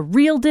can make a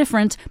real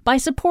difference by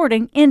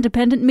supporting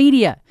independent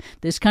media.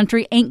 This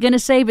country ain't going to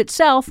save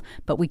itself,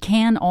 but we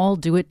can all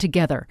do it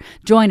together.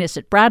 Join us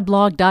at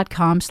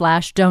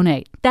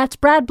bradblog.com/donate. That's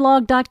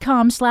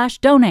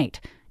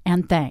bradblog.com/donate.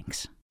 And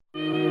thanks.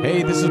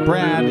 Hey, this is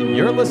Brad, and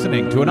you're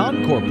listening to an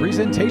Encore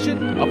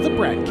presentation of the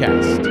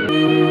BradCast.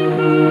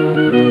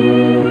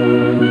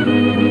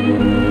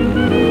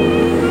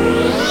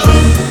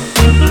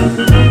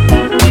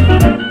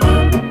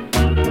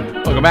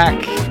 Welcome back.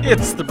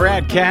 It's the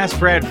BradCast.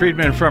 Brad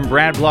Freedman from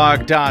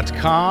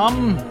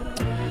bradblog.com.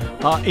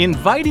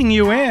 Inviting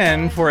you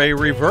in for a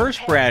reverse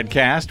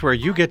BradCast where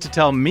you get to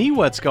tell me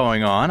what's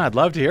going on. I'd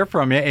love to hear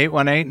from you.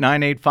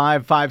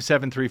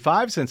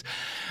 818-985-5735. Since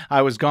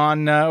I was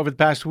gone over the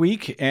past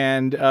week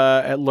and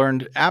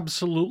learned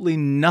absolutely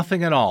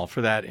nothing at all for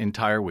that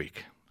entire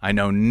week. I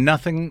know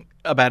nothing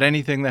about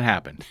anything that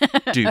happened.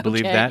 Do you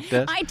believe that,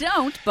 Des? I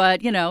don't,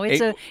 but it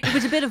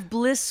was a bit of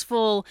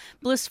blissful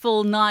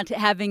not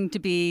having to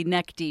be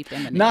neck deep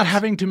in the news. Not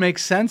having to make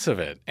sense of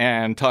it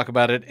and talk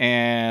about it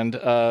and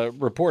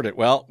report it.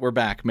 Well, we're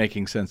back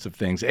making sense of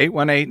things.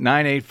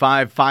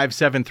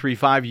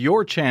 818-985-5735,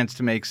 your chance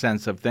to make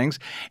sense of things.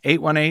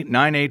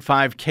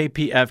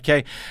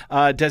 818-985-KPFK.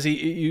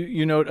 Desi,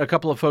 you know, a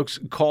couple of folks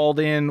called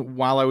in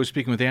while I was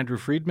speaking with Andrew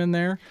Freedman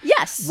there.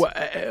 Yes.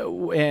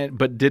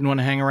 But didn't want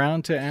to hang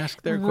around to ask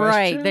their questions?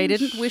 Right. They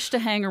didn't wish to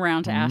hang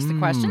around to ask the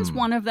questions.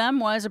 One of them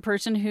was a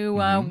person who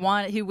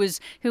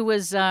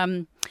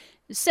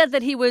said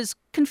that he was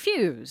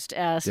confused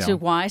as to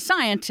why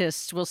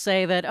scientists will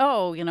say that,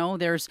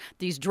 there's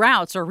these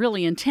droughts are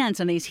really intense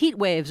and these heat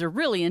waves are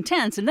really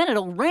intense, and then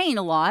it'll rain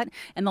a lot,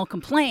 and they'll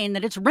complain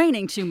that it's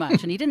raining too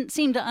much. And he didn't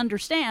seem to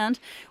understand,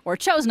 or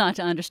chose not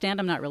to understand,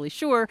 I'm not really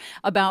sure,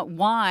 about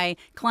why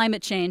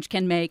climate change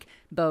can make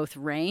both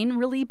rain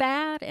really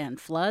bad and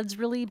floods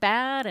really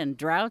bad and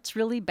droughts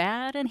really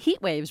bad and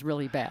heat waves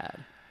really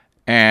bad.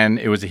 And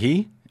it was a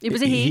he? It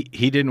was a he.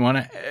 He didn't want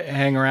to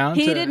hang around.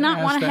 He did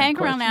not want to hang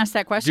around and ask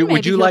that question.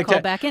 Would you like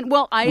to back in?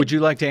 Well, would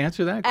you like to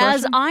answer that question?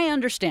 As I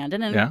understand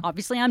it, and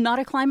obviously I'm not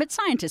a climate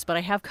scientist, but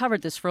I have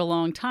covered this for a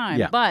long time.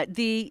 Yeah. But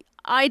the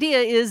idea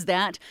is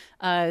that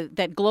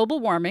that global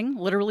warming,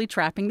 literally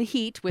trapping the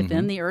heat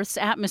within the Earth's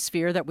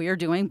atmosphere that we are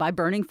doing by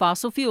burning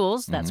fossil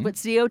fuels. That's what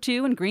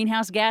CO2 and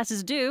greenhouse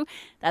gases do.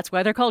 That's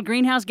why they're called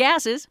greenhouse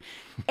gases.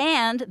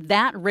 And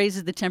that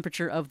raises the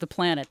temperature of the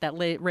planet. That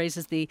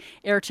raises the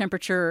air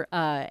temperature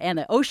and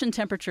the ocean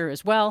temperature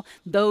as well.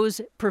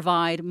 Those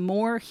provide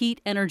more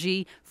heat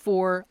energy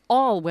for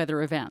all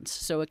weather events.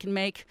 So it can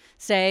make,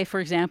 say, for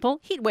example,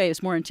 heat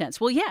waves more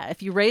intense. Well, yeah,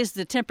 if you raise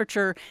the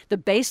temperature, the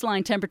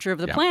baseline temperature of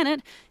the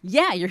planet,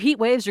 your heat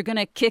waves are going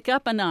to kick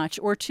up a notch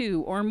or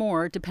two or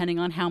more, depending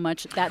on how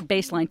much that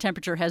baseline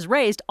temperature has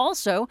raised.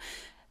 Also,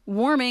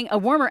 a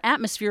warmer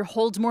atmosphere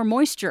holds more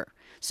moisture.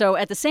 So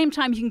at the same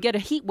time you can get a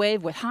heat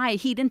wave with high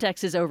heat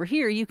indexes over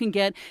here, you can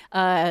get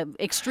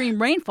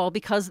extreme rainfall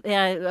because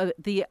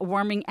the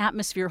warming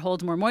atmosphere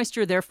holds more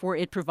moisture. Therefore,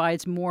 it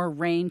provides more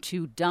rain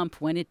to dump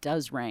when it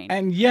does rain.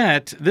 And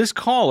yet, this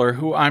caller,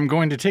 who I'm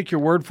going to take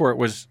your word for it,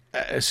 was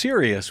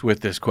serious with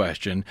this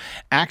question,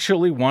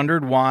 actually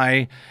wondered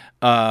why,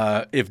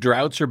 if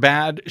droughts are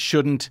bad,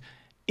 shouldn't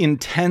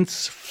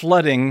intense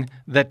flooding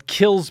that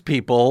kills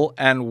people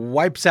and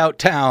wipes out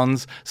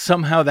towns,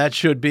 somehow that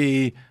should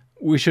be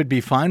we should be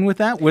fine with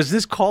that? Was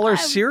this caller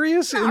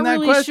serious in that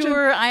question? I'm not really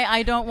sure.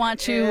 I don't want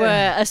to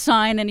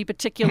assign any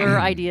particular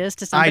ideas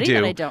to somebody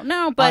that I don't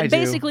know. But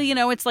basically,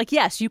 it's like,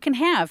 yes, you can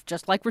have,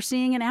 just like we're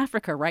seeing in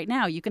Africa right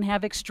now, you can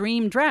have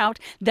extreme drought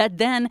that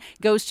then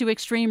goes to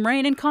extreme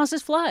rain and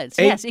causes floods.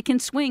 Yes, it can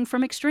swing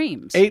from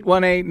extremes.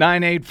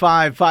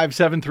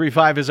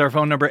 818-985-5735 is our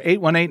phone number,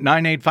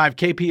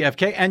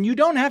 818-985-KPFK. And you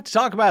don't have to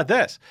talk about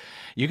this.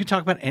 You can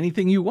talk about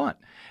anything you want.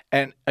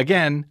 And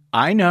again,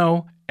 I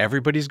know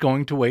everybody's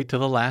going to wait till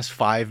the last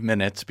 5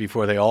 minutes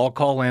before they all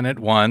call in at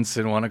once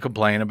and want to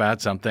complain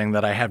about something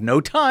that I have no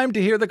time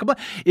to hear the complaint.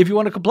 If you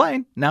want to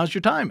complain, now's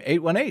your time.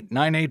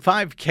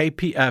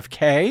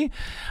 818-985-KPFK.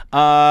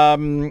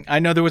 I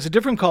know there was a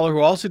different caller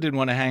who also didn't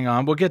want to hang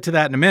on. We'll get to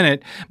that in a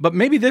minute, but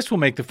maybe this will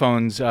make the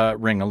phones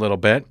ring a little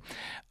bit.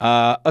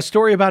 A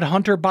story about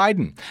Hunter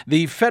Biden.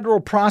 The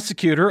federal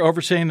prosecutor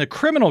overseeing the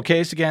criminal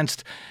case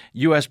against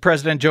U.S.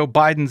 President Joe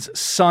Biden's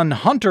son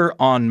Hunter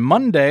on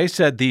Monday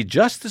said the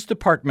Justice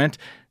Department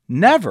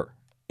never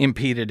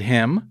impeded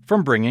him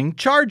from bringing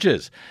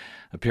charges,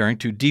 appearing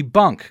to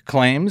debunk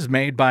claims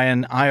made by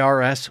an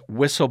IRS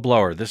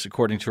whistleblower. This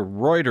according to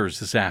Reuters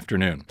this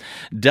afternoon.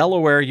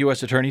 Delaware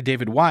U.S. Attorney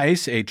David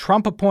Weiss, a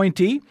Trump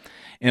appointee,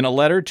 in a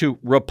letter to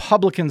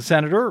Republican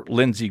Senator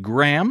Lindsey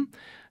Graham,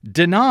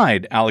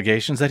 denied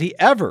allegations that he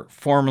ever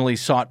formally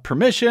sought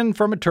permission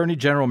from Attorney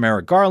General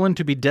Merrick Garland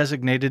to be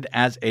designated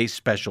as a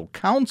special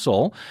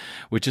counsel,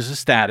 which is a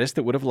status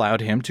that would have allowed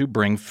him to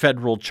bring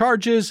federal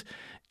charges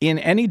in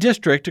any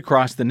district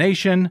across the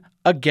nation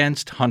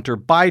against Hunter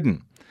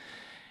Biden.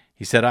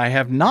 He said, I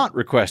have not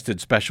requested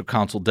special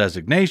counsel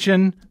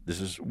designation. This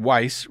is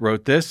Weiss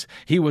wrote this.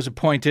 He was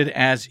appointed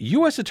as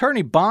U.S.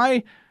 Attorney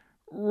by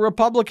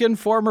Republican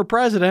former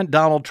President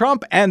Donald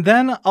Trump and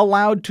then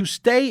allowed to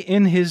stay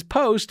in his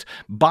post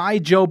by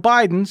Joe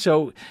Biden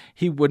so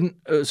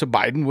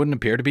Biden wouldn't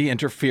appear to be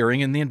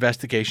interfering in the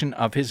investigation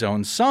of his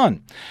own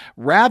son.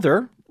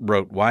 Rather,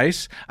 wrote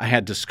Weiss, I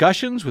had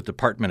discussions with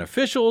department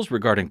officials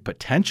regarding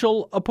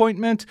potential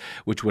appointment,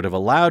 which would have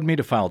allowed me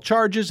to file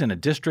charges in a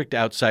district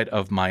outside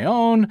of my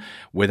own.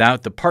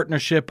 Without the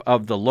partnership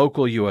of the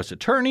local U.S.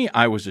 attorney,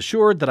 I was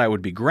assured that I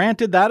would be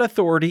granted that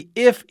authority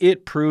if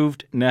it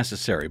proved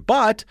necessary.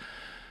 But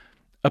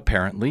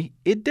apparently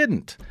it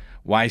didn't.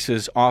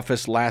 Weiss's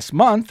office last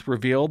month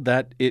revealed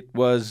that it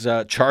was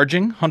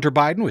charging Hunter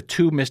Biden with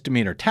 2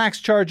 misdemeanor tax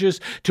charges,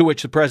 to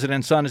which the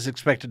president's son is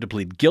expected to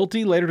plead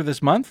guilty later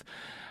this month.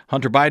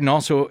 Hunter Biden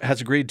also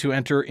has agreed to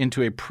enter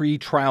into a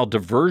pre-trial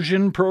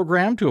diversion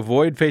program to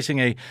avoid facing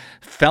a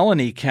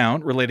felony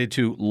count related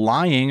to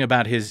lying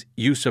about his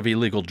use of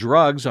illegal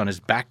drugs on his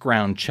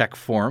background check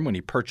form when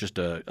he purchased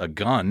a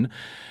gun,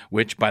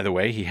 which, by the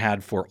way, he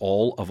had for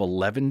all of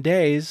 11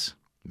 days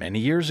many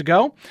years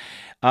ago.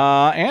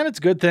 And it's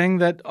a good thing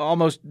that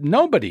almost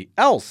nobody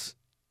else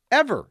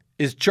ever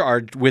is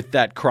charged with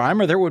that crime,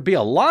 or there would be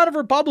a lot of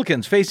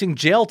Republicans facing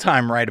jail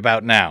time right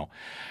about now.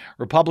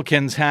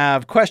 Republicans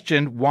have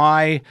questioned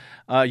why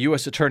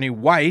U.S. Attorney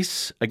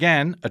Weiss,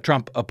 again, a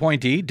Trump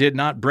appointee, did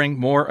not bring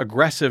more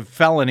aggressive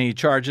felony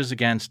charges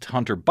against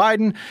Hunter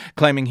Biden,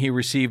 claiming he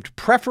received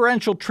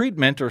preferential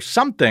treatment or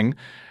something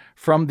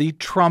from the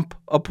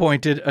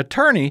Trump-appointed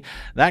attorney.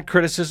 That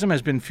criticism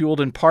has been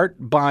fueled in part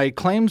by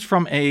claims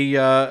from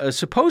a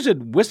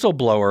supposed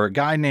whistleblower, a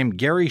guy named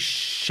Gary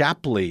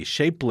Shapley,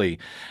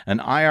 an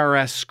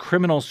IRS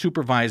criminal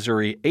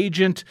supervisory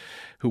agent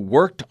who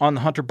worked on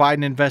the Hunter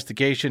Biden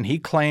investigation. He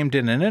claimed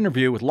in an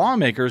interview with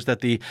lawmakers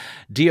that the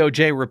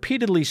DOJ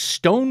repeatedly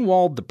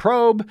stonewalled the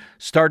probe,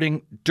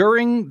 starting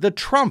during the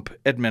Trump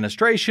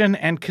administration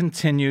and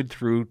continued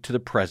through to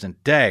the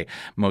present day.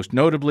 Most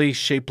notably,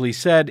 Shapley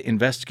said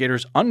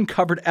investigators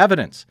uncovered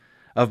evidence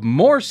of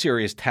more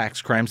serious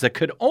tax crimes that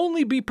could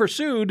only be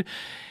pursued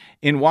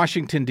in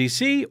Washington,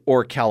 D.C.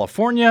 or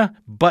California,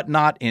 but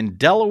not in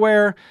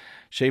Delaware.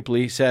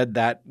 Shapley said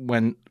that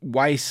when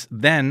Weiss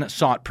then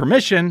sought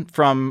permission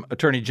from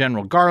Attorney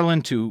General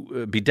Garland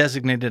to be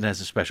designated as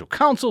a special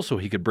counsel so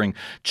he could bring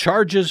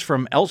charges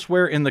from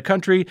elsewhere in the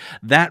country,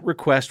 that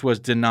request was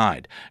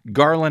denied.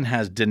 Garland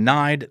has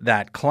denied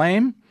that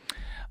claim.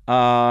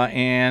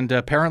 And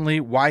apparently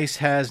Weiss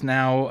has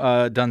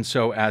now done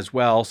so as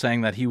well,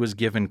 saying that he was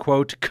given,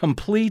 quote,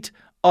 complete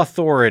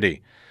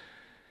authority.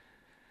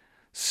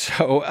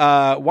 So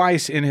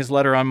Weiss, in his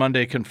letter on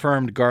Monday,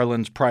 confirmed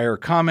Garland's prior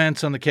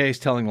comments on the case,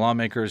 telling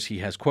lawmakers he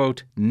has,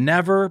 quote,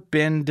 never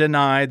been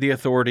denied the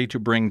authority to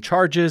bring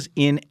charges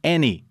in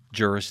any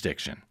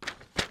jurisdiction.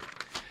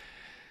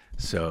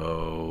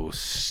 So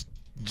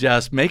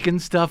just making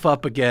stuff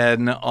up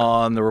again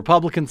on the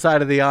Republican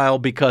side of the aisle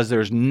because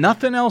there's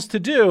nothing else to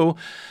do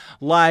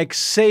like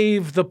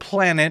save the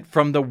planet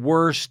from the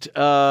worst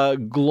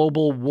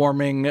global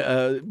warming,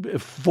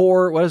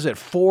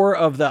 4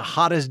 of the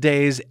hottest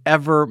days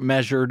ever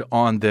measured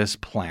on this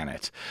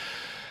planet.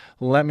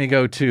 Let me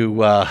go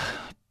to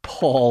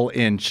Paul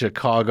in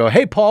Chicago.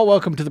 Hey, Paul,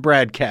 welcome to the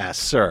BradCast,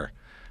 sir.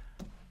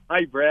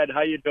 Hi, Brad.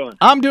 How you doing?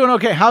 I'm doing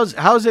okay. How's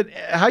it?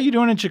 How you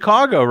doing in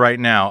Chicago right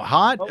now?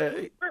 Hot?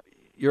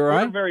 You're all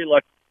right? We're very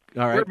lucky.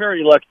 All right. We're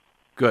very lucky.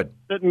 Good.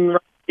 Sitting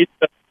right at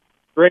the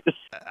greatest.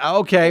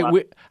 Okay,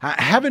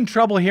 having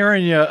trouble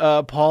hearing you,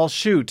 Paul.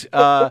 Shoot.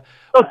 Oh,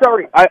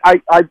 sorry.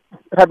 I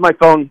had my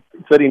phone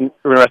sitting in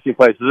a resting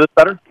place. Is this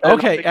better?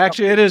 Okay,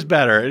 actually, it is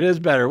better. It is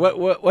better.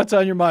 What's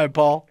on your mind,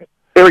 Paul?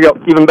 Here we go.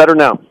 Even better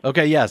now.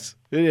 Okay, yes,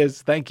 it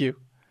is. Thank you.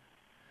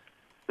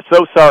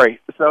 So sorry.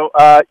 So,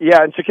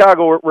 yeah, in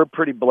Chicago, we're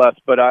pretty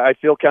blessed, but I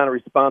feel kind of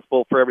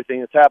responsible for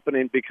everything that's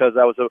happening because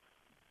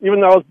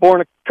even though I was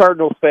born a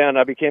Cardinals fan,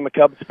 I became a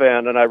Cubs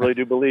fan, and I really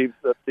do believe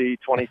that the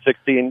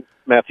 2016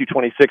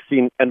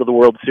 end of the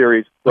World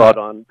Series brought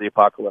on the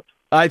apocalypse.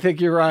 I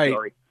think you're right.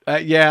 Sorry.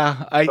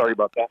 Sorry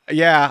about that.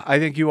 Yeah, I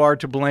think you are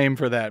to blame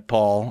for that,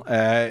 Paul.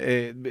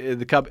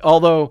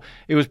 Although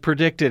it was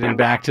predicted in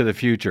Back to the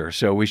Future,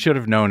 so we should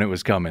have known it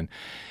was coming.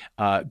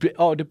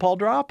 Did Paul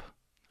drop?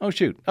 Oh,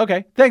 shoot.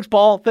 Okay. Thanks,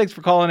 Paul. Thanks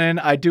for calling in.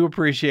 I do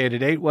appreciate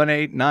it.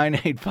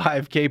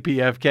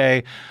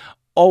 818-985-KPFK.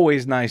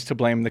 Always nice to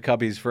blame the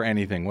Cubbies for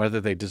anything,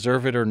 whether they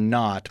deserve it or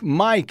not.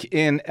 Mike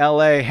in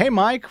L.A. Hey,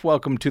 Mike.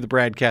 Welcome to the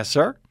BradCast,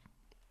 sir.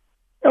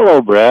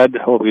 Hello, Brad.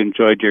 Hope you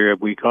enjoyed your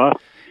week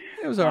off.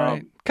 It was all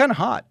right. Kind of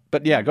hot,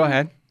 but yeah, go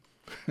ahead.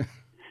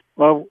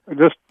 Well,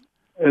 just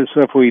as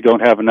if we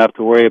don't have enough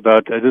to worry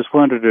about, I just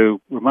wanted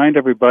to remind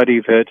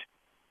everybody that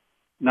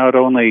not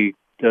only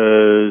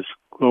does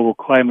global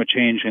climate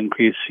change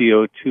increase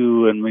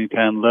CO2 and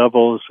methane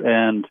levels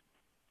and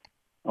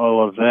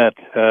all of that,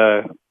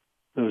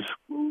 those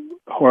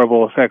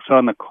horrible effects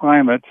on the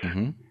climate,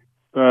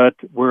 but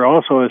we're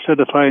also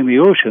acidifying the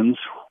oceans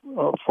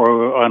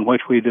on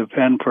which we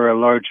depend for a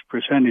large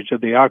percentage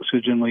of the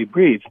oxygen we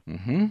breathe.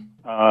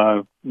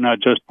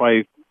 Not just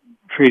by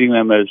treating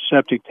them as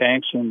septic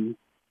tanks and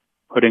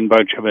putting a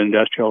bunch of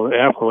industrial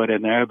effluent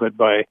in there, but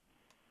by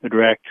the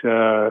direct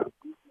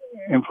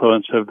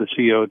influence of the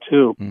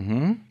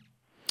CO2.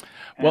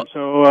 Well,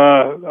 so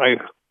I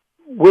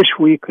wish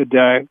we could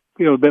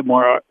feel a bit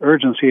more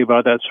urgency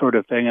about that sort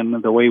of thing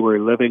and the way we're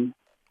living.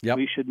 Yep.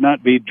 We should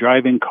not be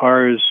driving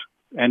cars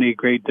any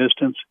great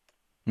distance.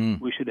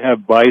 We should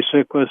have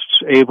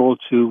bicyclists able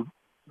to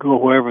go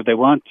wherever they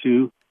want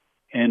to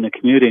in the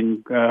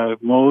commuting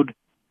mode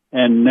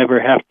and never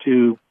have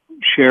to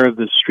share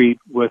the street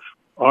with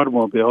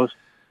automobiles.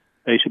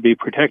 They should be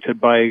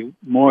protected by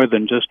more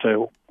than just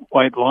a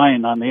white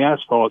line on the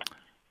asphalt.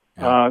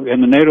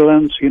 In the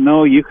Netherlands,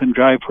 you can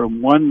drive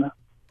from one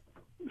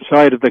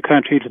side of the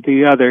country to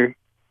the other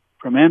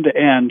from end to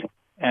end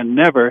and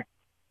never,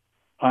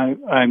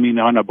 I mean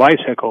on a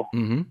bicycle,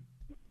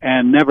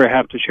 and never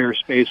have to share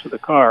space with a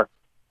car.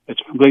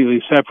 It's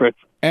completely separate.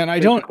 And I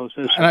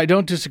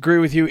don't disagree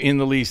with you in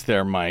the least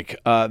there, Mike.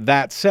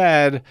 That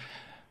said,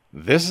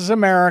 this is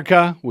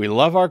America. We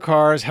love our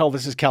cars. Hell,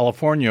 this is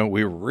California.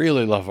 We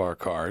really love our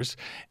cars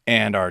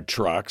and our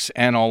trucks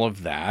and all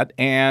of that.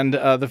 And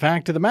the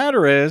fact of the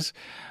matter is,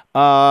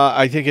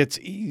 I think it's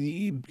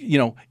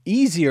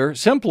easier,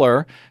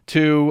 simpler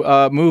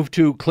to move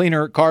to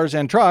cleaner cars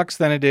and trucks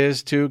than it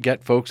is to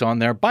get folks on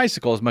their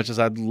bicycles. As much as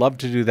I'd love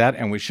to do that,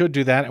 and we should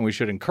do that, and we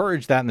should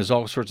encourage that, and there's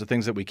all sorts of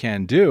things that we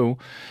can do.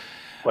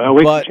 Well,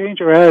 we can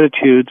change our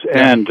attitudes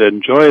and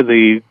enjoy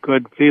the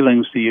good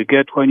feelings that you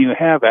get when you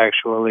have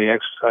actually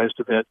exercised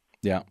a bit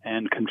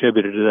and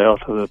contributed to the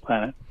health of the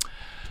planet.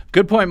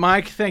 Good point,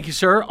 Mike. Thank you,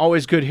 sir.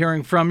 Always good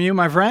hearing from you,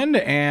 my friend,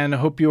 and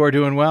hope you are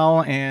doing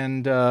well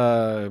and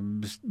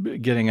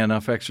getting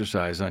enough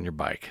exercise on your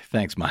bike.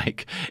 Thanks,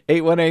 Mike.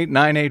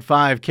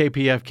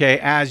 818-985-KPFK.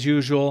 As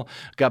usual,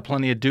 got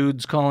plenty of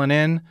dudes calling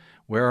in.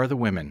 Where are the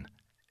women?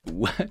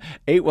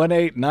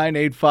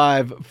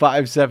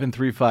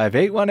 818-985-5735.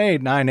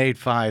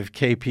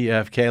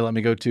 818-985-KPFK. Let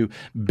me go to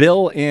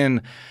Bill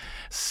in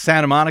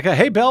Santa Monica.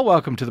 Hey, Bill,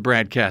 welcome to the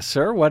BradCast,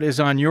 sir. What is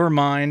on your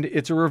mind?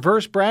 It's a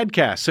reverse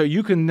BradCast, so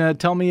you can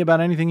tell me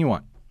about anything you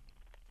want.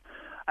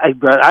 Hey,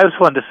 Brad, I just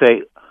wanted to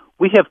say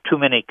we have too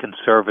many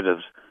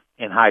conservatives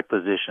in high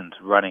positions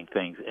running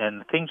things,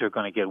 and things are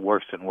going to get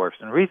worse and worse.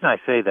 And the reason I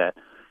say that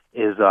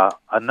is a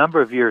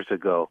number of years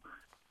ago,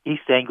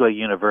 East Anglia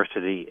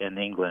University in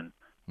England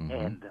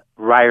and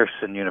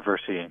Ryerson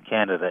University in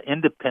Canada,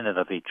 independent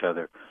of each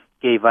other,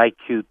 gave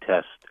IQ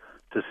tests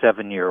to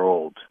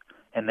 7-year-olds.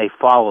 And they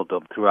followed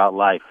them throughout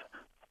life.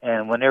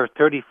 And when they were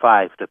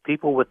 35, the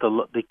people with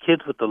the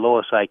kids with the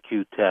lowest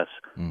IQ tests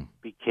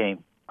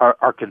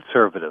are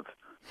conservative.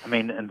 I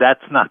mean, and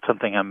that's not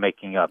something I'm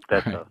making up.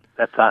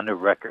 That's on the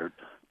record,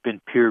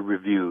 been peer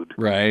reviewed,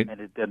 right? And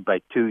it's done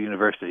by 2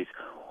 universities.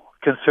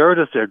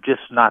 Conservatives are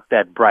just not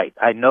that bright.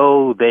 I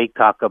know they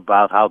talk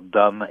about how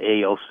dumb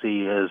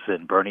AOC is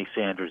and Bernie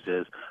Sanders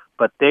is,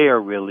 but they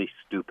are really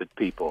stupid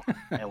people.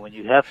 And when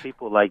you have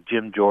people like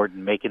Jim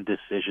Jordan making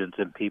decisions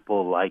and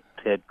people like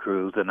Ted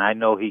Cruz, and I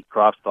know he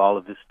crossed all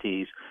of his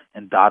T's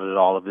and dotted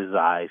all of his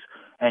I's,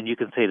 and you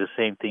can say the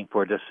same thing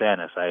for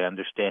DeSantis. I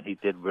understand he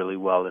did really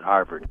well at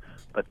Harvard,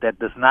 but that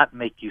does not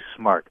make you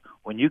smart.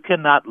 When you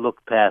cannot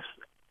look past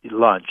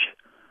lunch,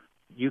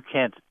 you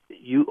can't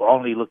you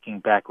only looking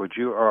backwards.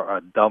 You are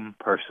a dumb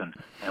person,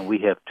 and we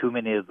have too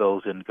many of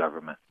those in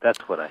government. That's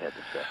what I had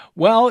to say.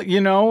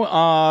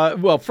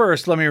 Well,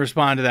 first, let me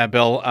respond to that,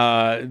 Bill.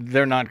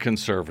 They're not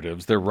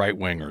conservatives. They're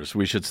right-wingers.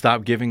 We should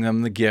stop giving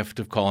them the gift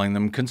of calling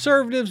them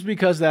conservatives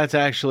because that's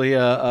actually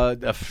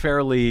a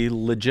fairly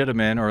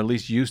legitimate, or at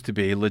least used to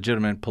be,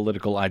 legitimate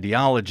political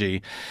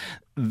ideology.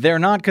 They're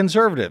not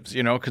conservatives.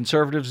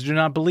 Conservatives do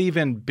not believe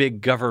in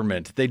big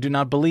government. They do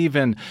not believe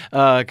in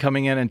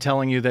coming in and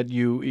telling you that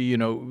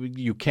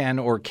you can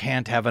or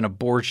can't have an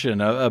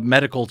abortion, a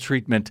medical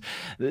treatment,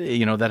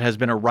 that has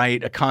been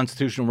a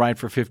constitutional right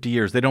for 50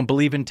 years. They don't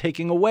believe in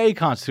taking away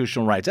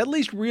constitutional rights, at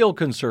least real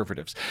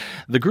conservatives.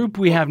 The group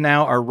we have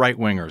now are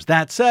right-wingers.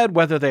 That said,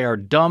 whether they are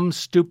dumb,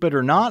 stupid,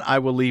 or not, I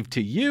will leave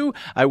to you.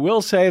 I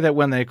will say that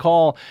when they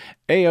call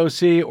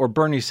AOC or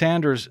Bernie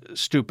Sanders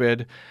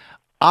stupid,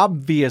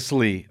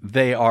 obviously,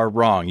 they are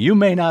wrong. You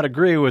may not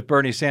agree with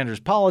Bernie Sanders'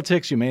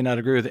 politics. You may not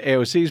agree with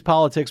AOC's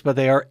politics, but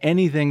they are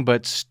anything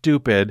but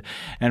stupid.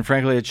 And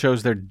frankly, it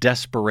shows their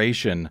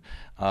desperation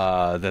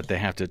that they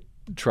have to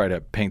try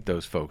to paint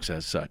those folks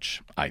as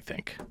such, I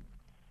think.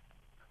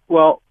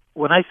 Well,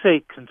 when I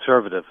say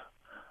conservative,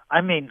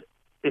 I mean,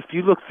 if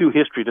you look through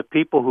history, the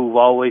people who've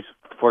always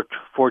for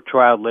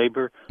child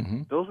labor,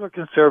 those were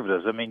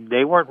conservatives. I mean,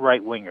 they weren't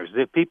right-wingers.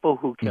 The people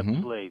who kept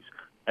slaves.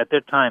 At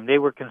their time, they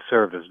were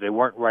conservatives. They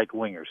weren't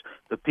right-wingers.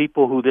 The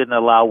people who didn't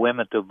allow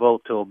women to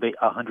vote till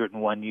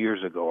 101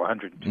 years ago or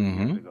 102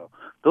 years ago,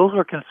 those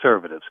were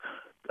conservatives.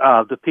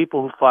 The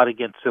people who fought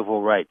against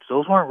civil rights,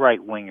 those weren't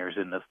right-wingers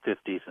in the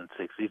 50s and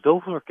 60s.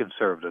 Those were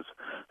conservatives.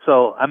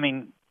 So, I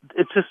mean,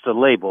 it's just a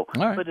label,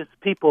 but it's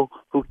people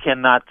who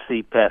cannot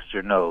see past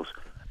their nose.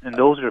 And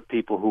those are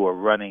people who are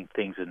running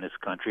things in this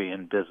country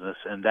in business,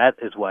 and that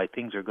is why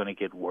things are going to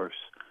get worse.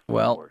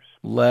 Well,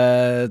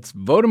 let's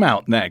vote them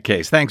out in that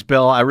case. Thanks,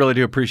 Bill. I really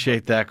do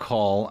appreciate that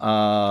call.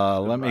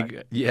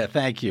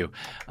 Thank you.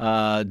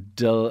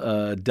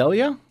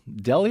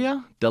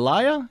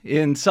 Delia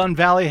in Sun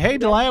Valley. Hey,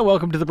 Delia,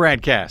 welcome to the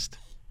BradCast.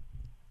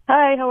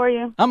 Hi, how are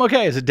you? I'm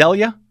okay. Is it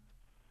Delia?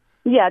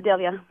 Yeah,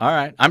 Delia. All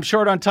right. I'm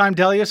short on time,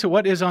 Delia, so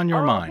what is on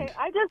your mind? Okay.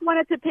 I just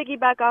wanted to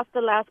piggyback off the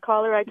last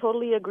caller. I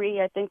totally agree.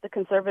 I think the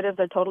conservatives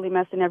are totally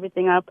messing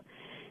everything up.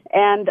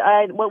 And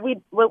what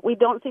we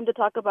don't seem to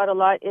talk about a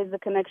lot is the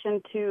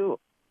connection to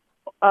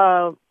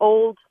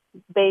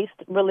old-based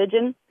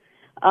religion.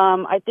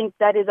 I think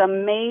that is a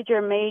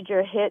major,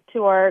 major hit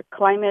to our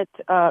climate,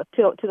 to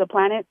the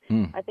planet.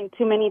 I think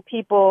too many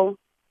people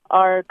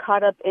are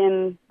caught up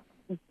in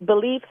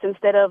beliefs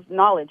instead of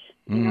knowledge,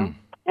 and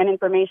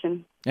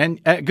information.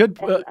 And good.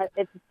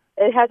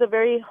 It has a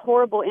very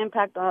horrible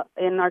impact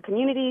in our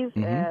communities,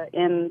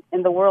 in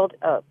the world,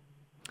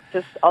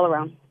 just all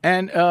around.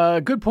 And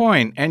good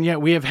point. And yet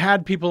we have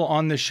had people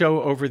on the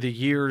show over the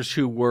years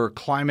who were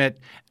climate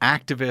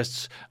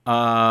activists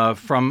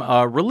from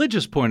a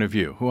religious point of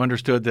view, who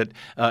understood that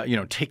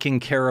taking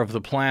care of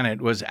the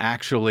planet was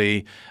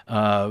actually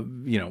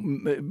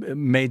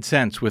made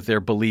sense with their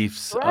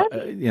beliefs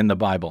in the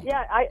Bible.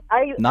 Yeah,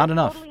 I not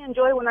enough. Totally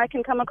enjoy when I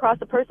can come across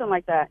a person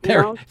like that.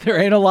 There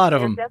ain't a lot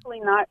of them.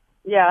 Definitely not.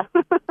 Yeah.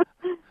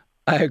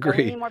 I agree.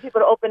 We need more people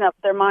to open up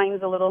their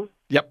minds a little.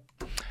 Yep.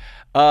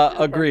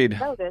 Agreed.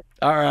 That was it.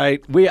 All right.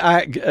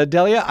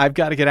 Delia, I've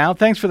got to get out.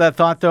 Thanks for that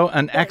thought, though.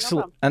 An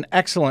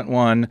excellent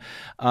one.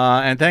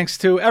 And thanks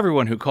to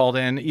everyone who called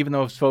in, even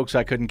those folks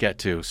I couldn't get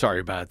to. Sorry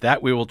about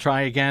that. We will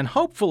try again,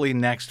 hopefully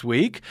next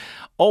week.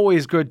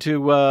 Always good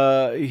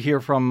to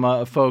hear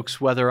from folks,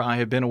 whether I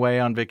have been away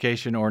on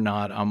vacation or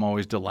not. I'm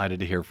always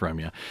delighted to hear from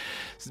you.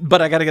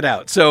 But I got to get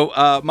out.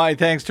 So my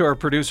thanks to our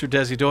producer,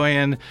 Desi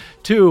Doyen,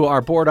 to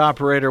our board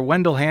operator,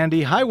 Wendell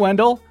Handy. Hi,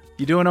 Wendell.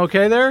 You doing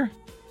okay there?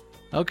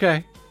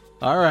 Okay.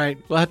 All right.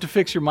 We'll have to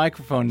fix your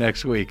microphone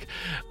next week.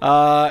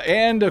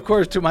 And, of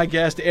course, to my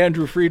guest,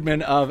 Andrew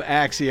Freedman of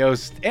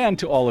Axios, and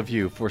to all of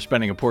you for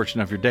spending a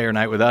portion of your day or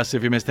night with us.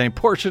 If you missed any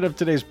portion of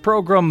today's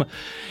program,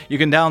 you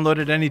can download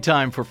it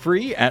anytime for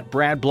free at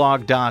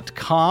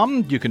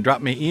bradblog.com. You can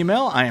drop me an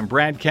email. I am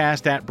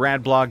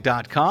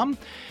bradcast@bradblog.com.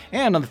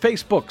 And on the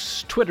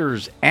Facebooks,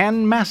 Twitters,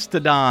 and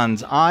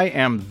Mastodons, I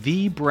am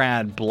the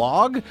Brad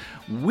Blog.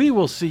 We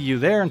will see you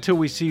there until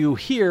we see you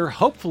here,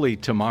 hopefully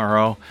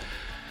tomorrow.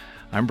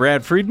 I'm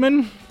Brad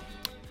Freedman.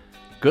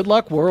 Good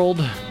luck, world.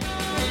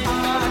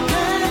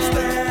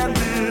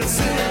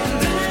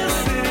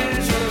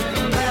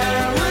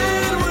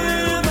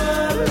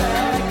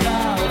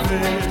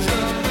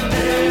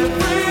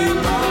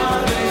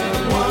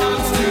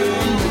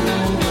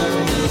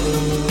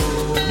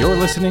 You're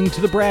listening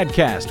to the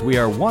BradCast. We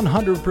are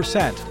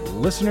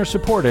 100% listener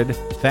supported,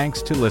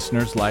 thanks to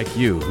listeners like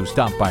you who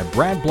stop by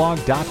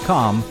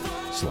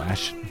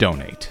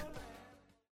bradblog.com/donate.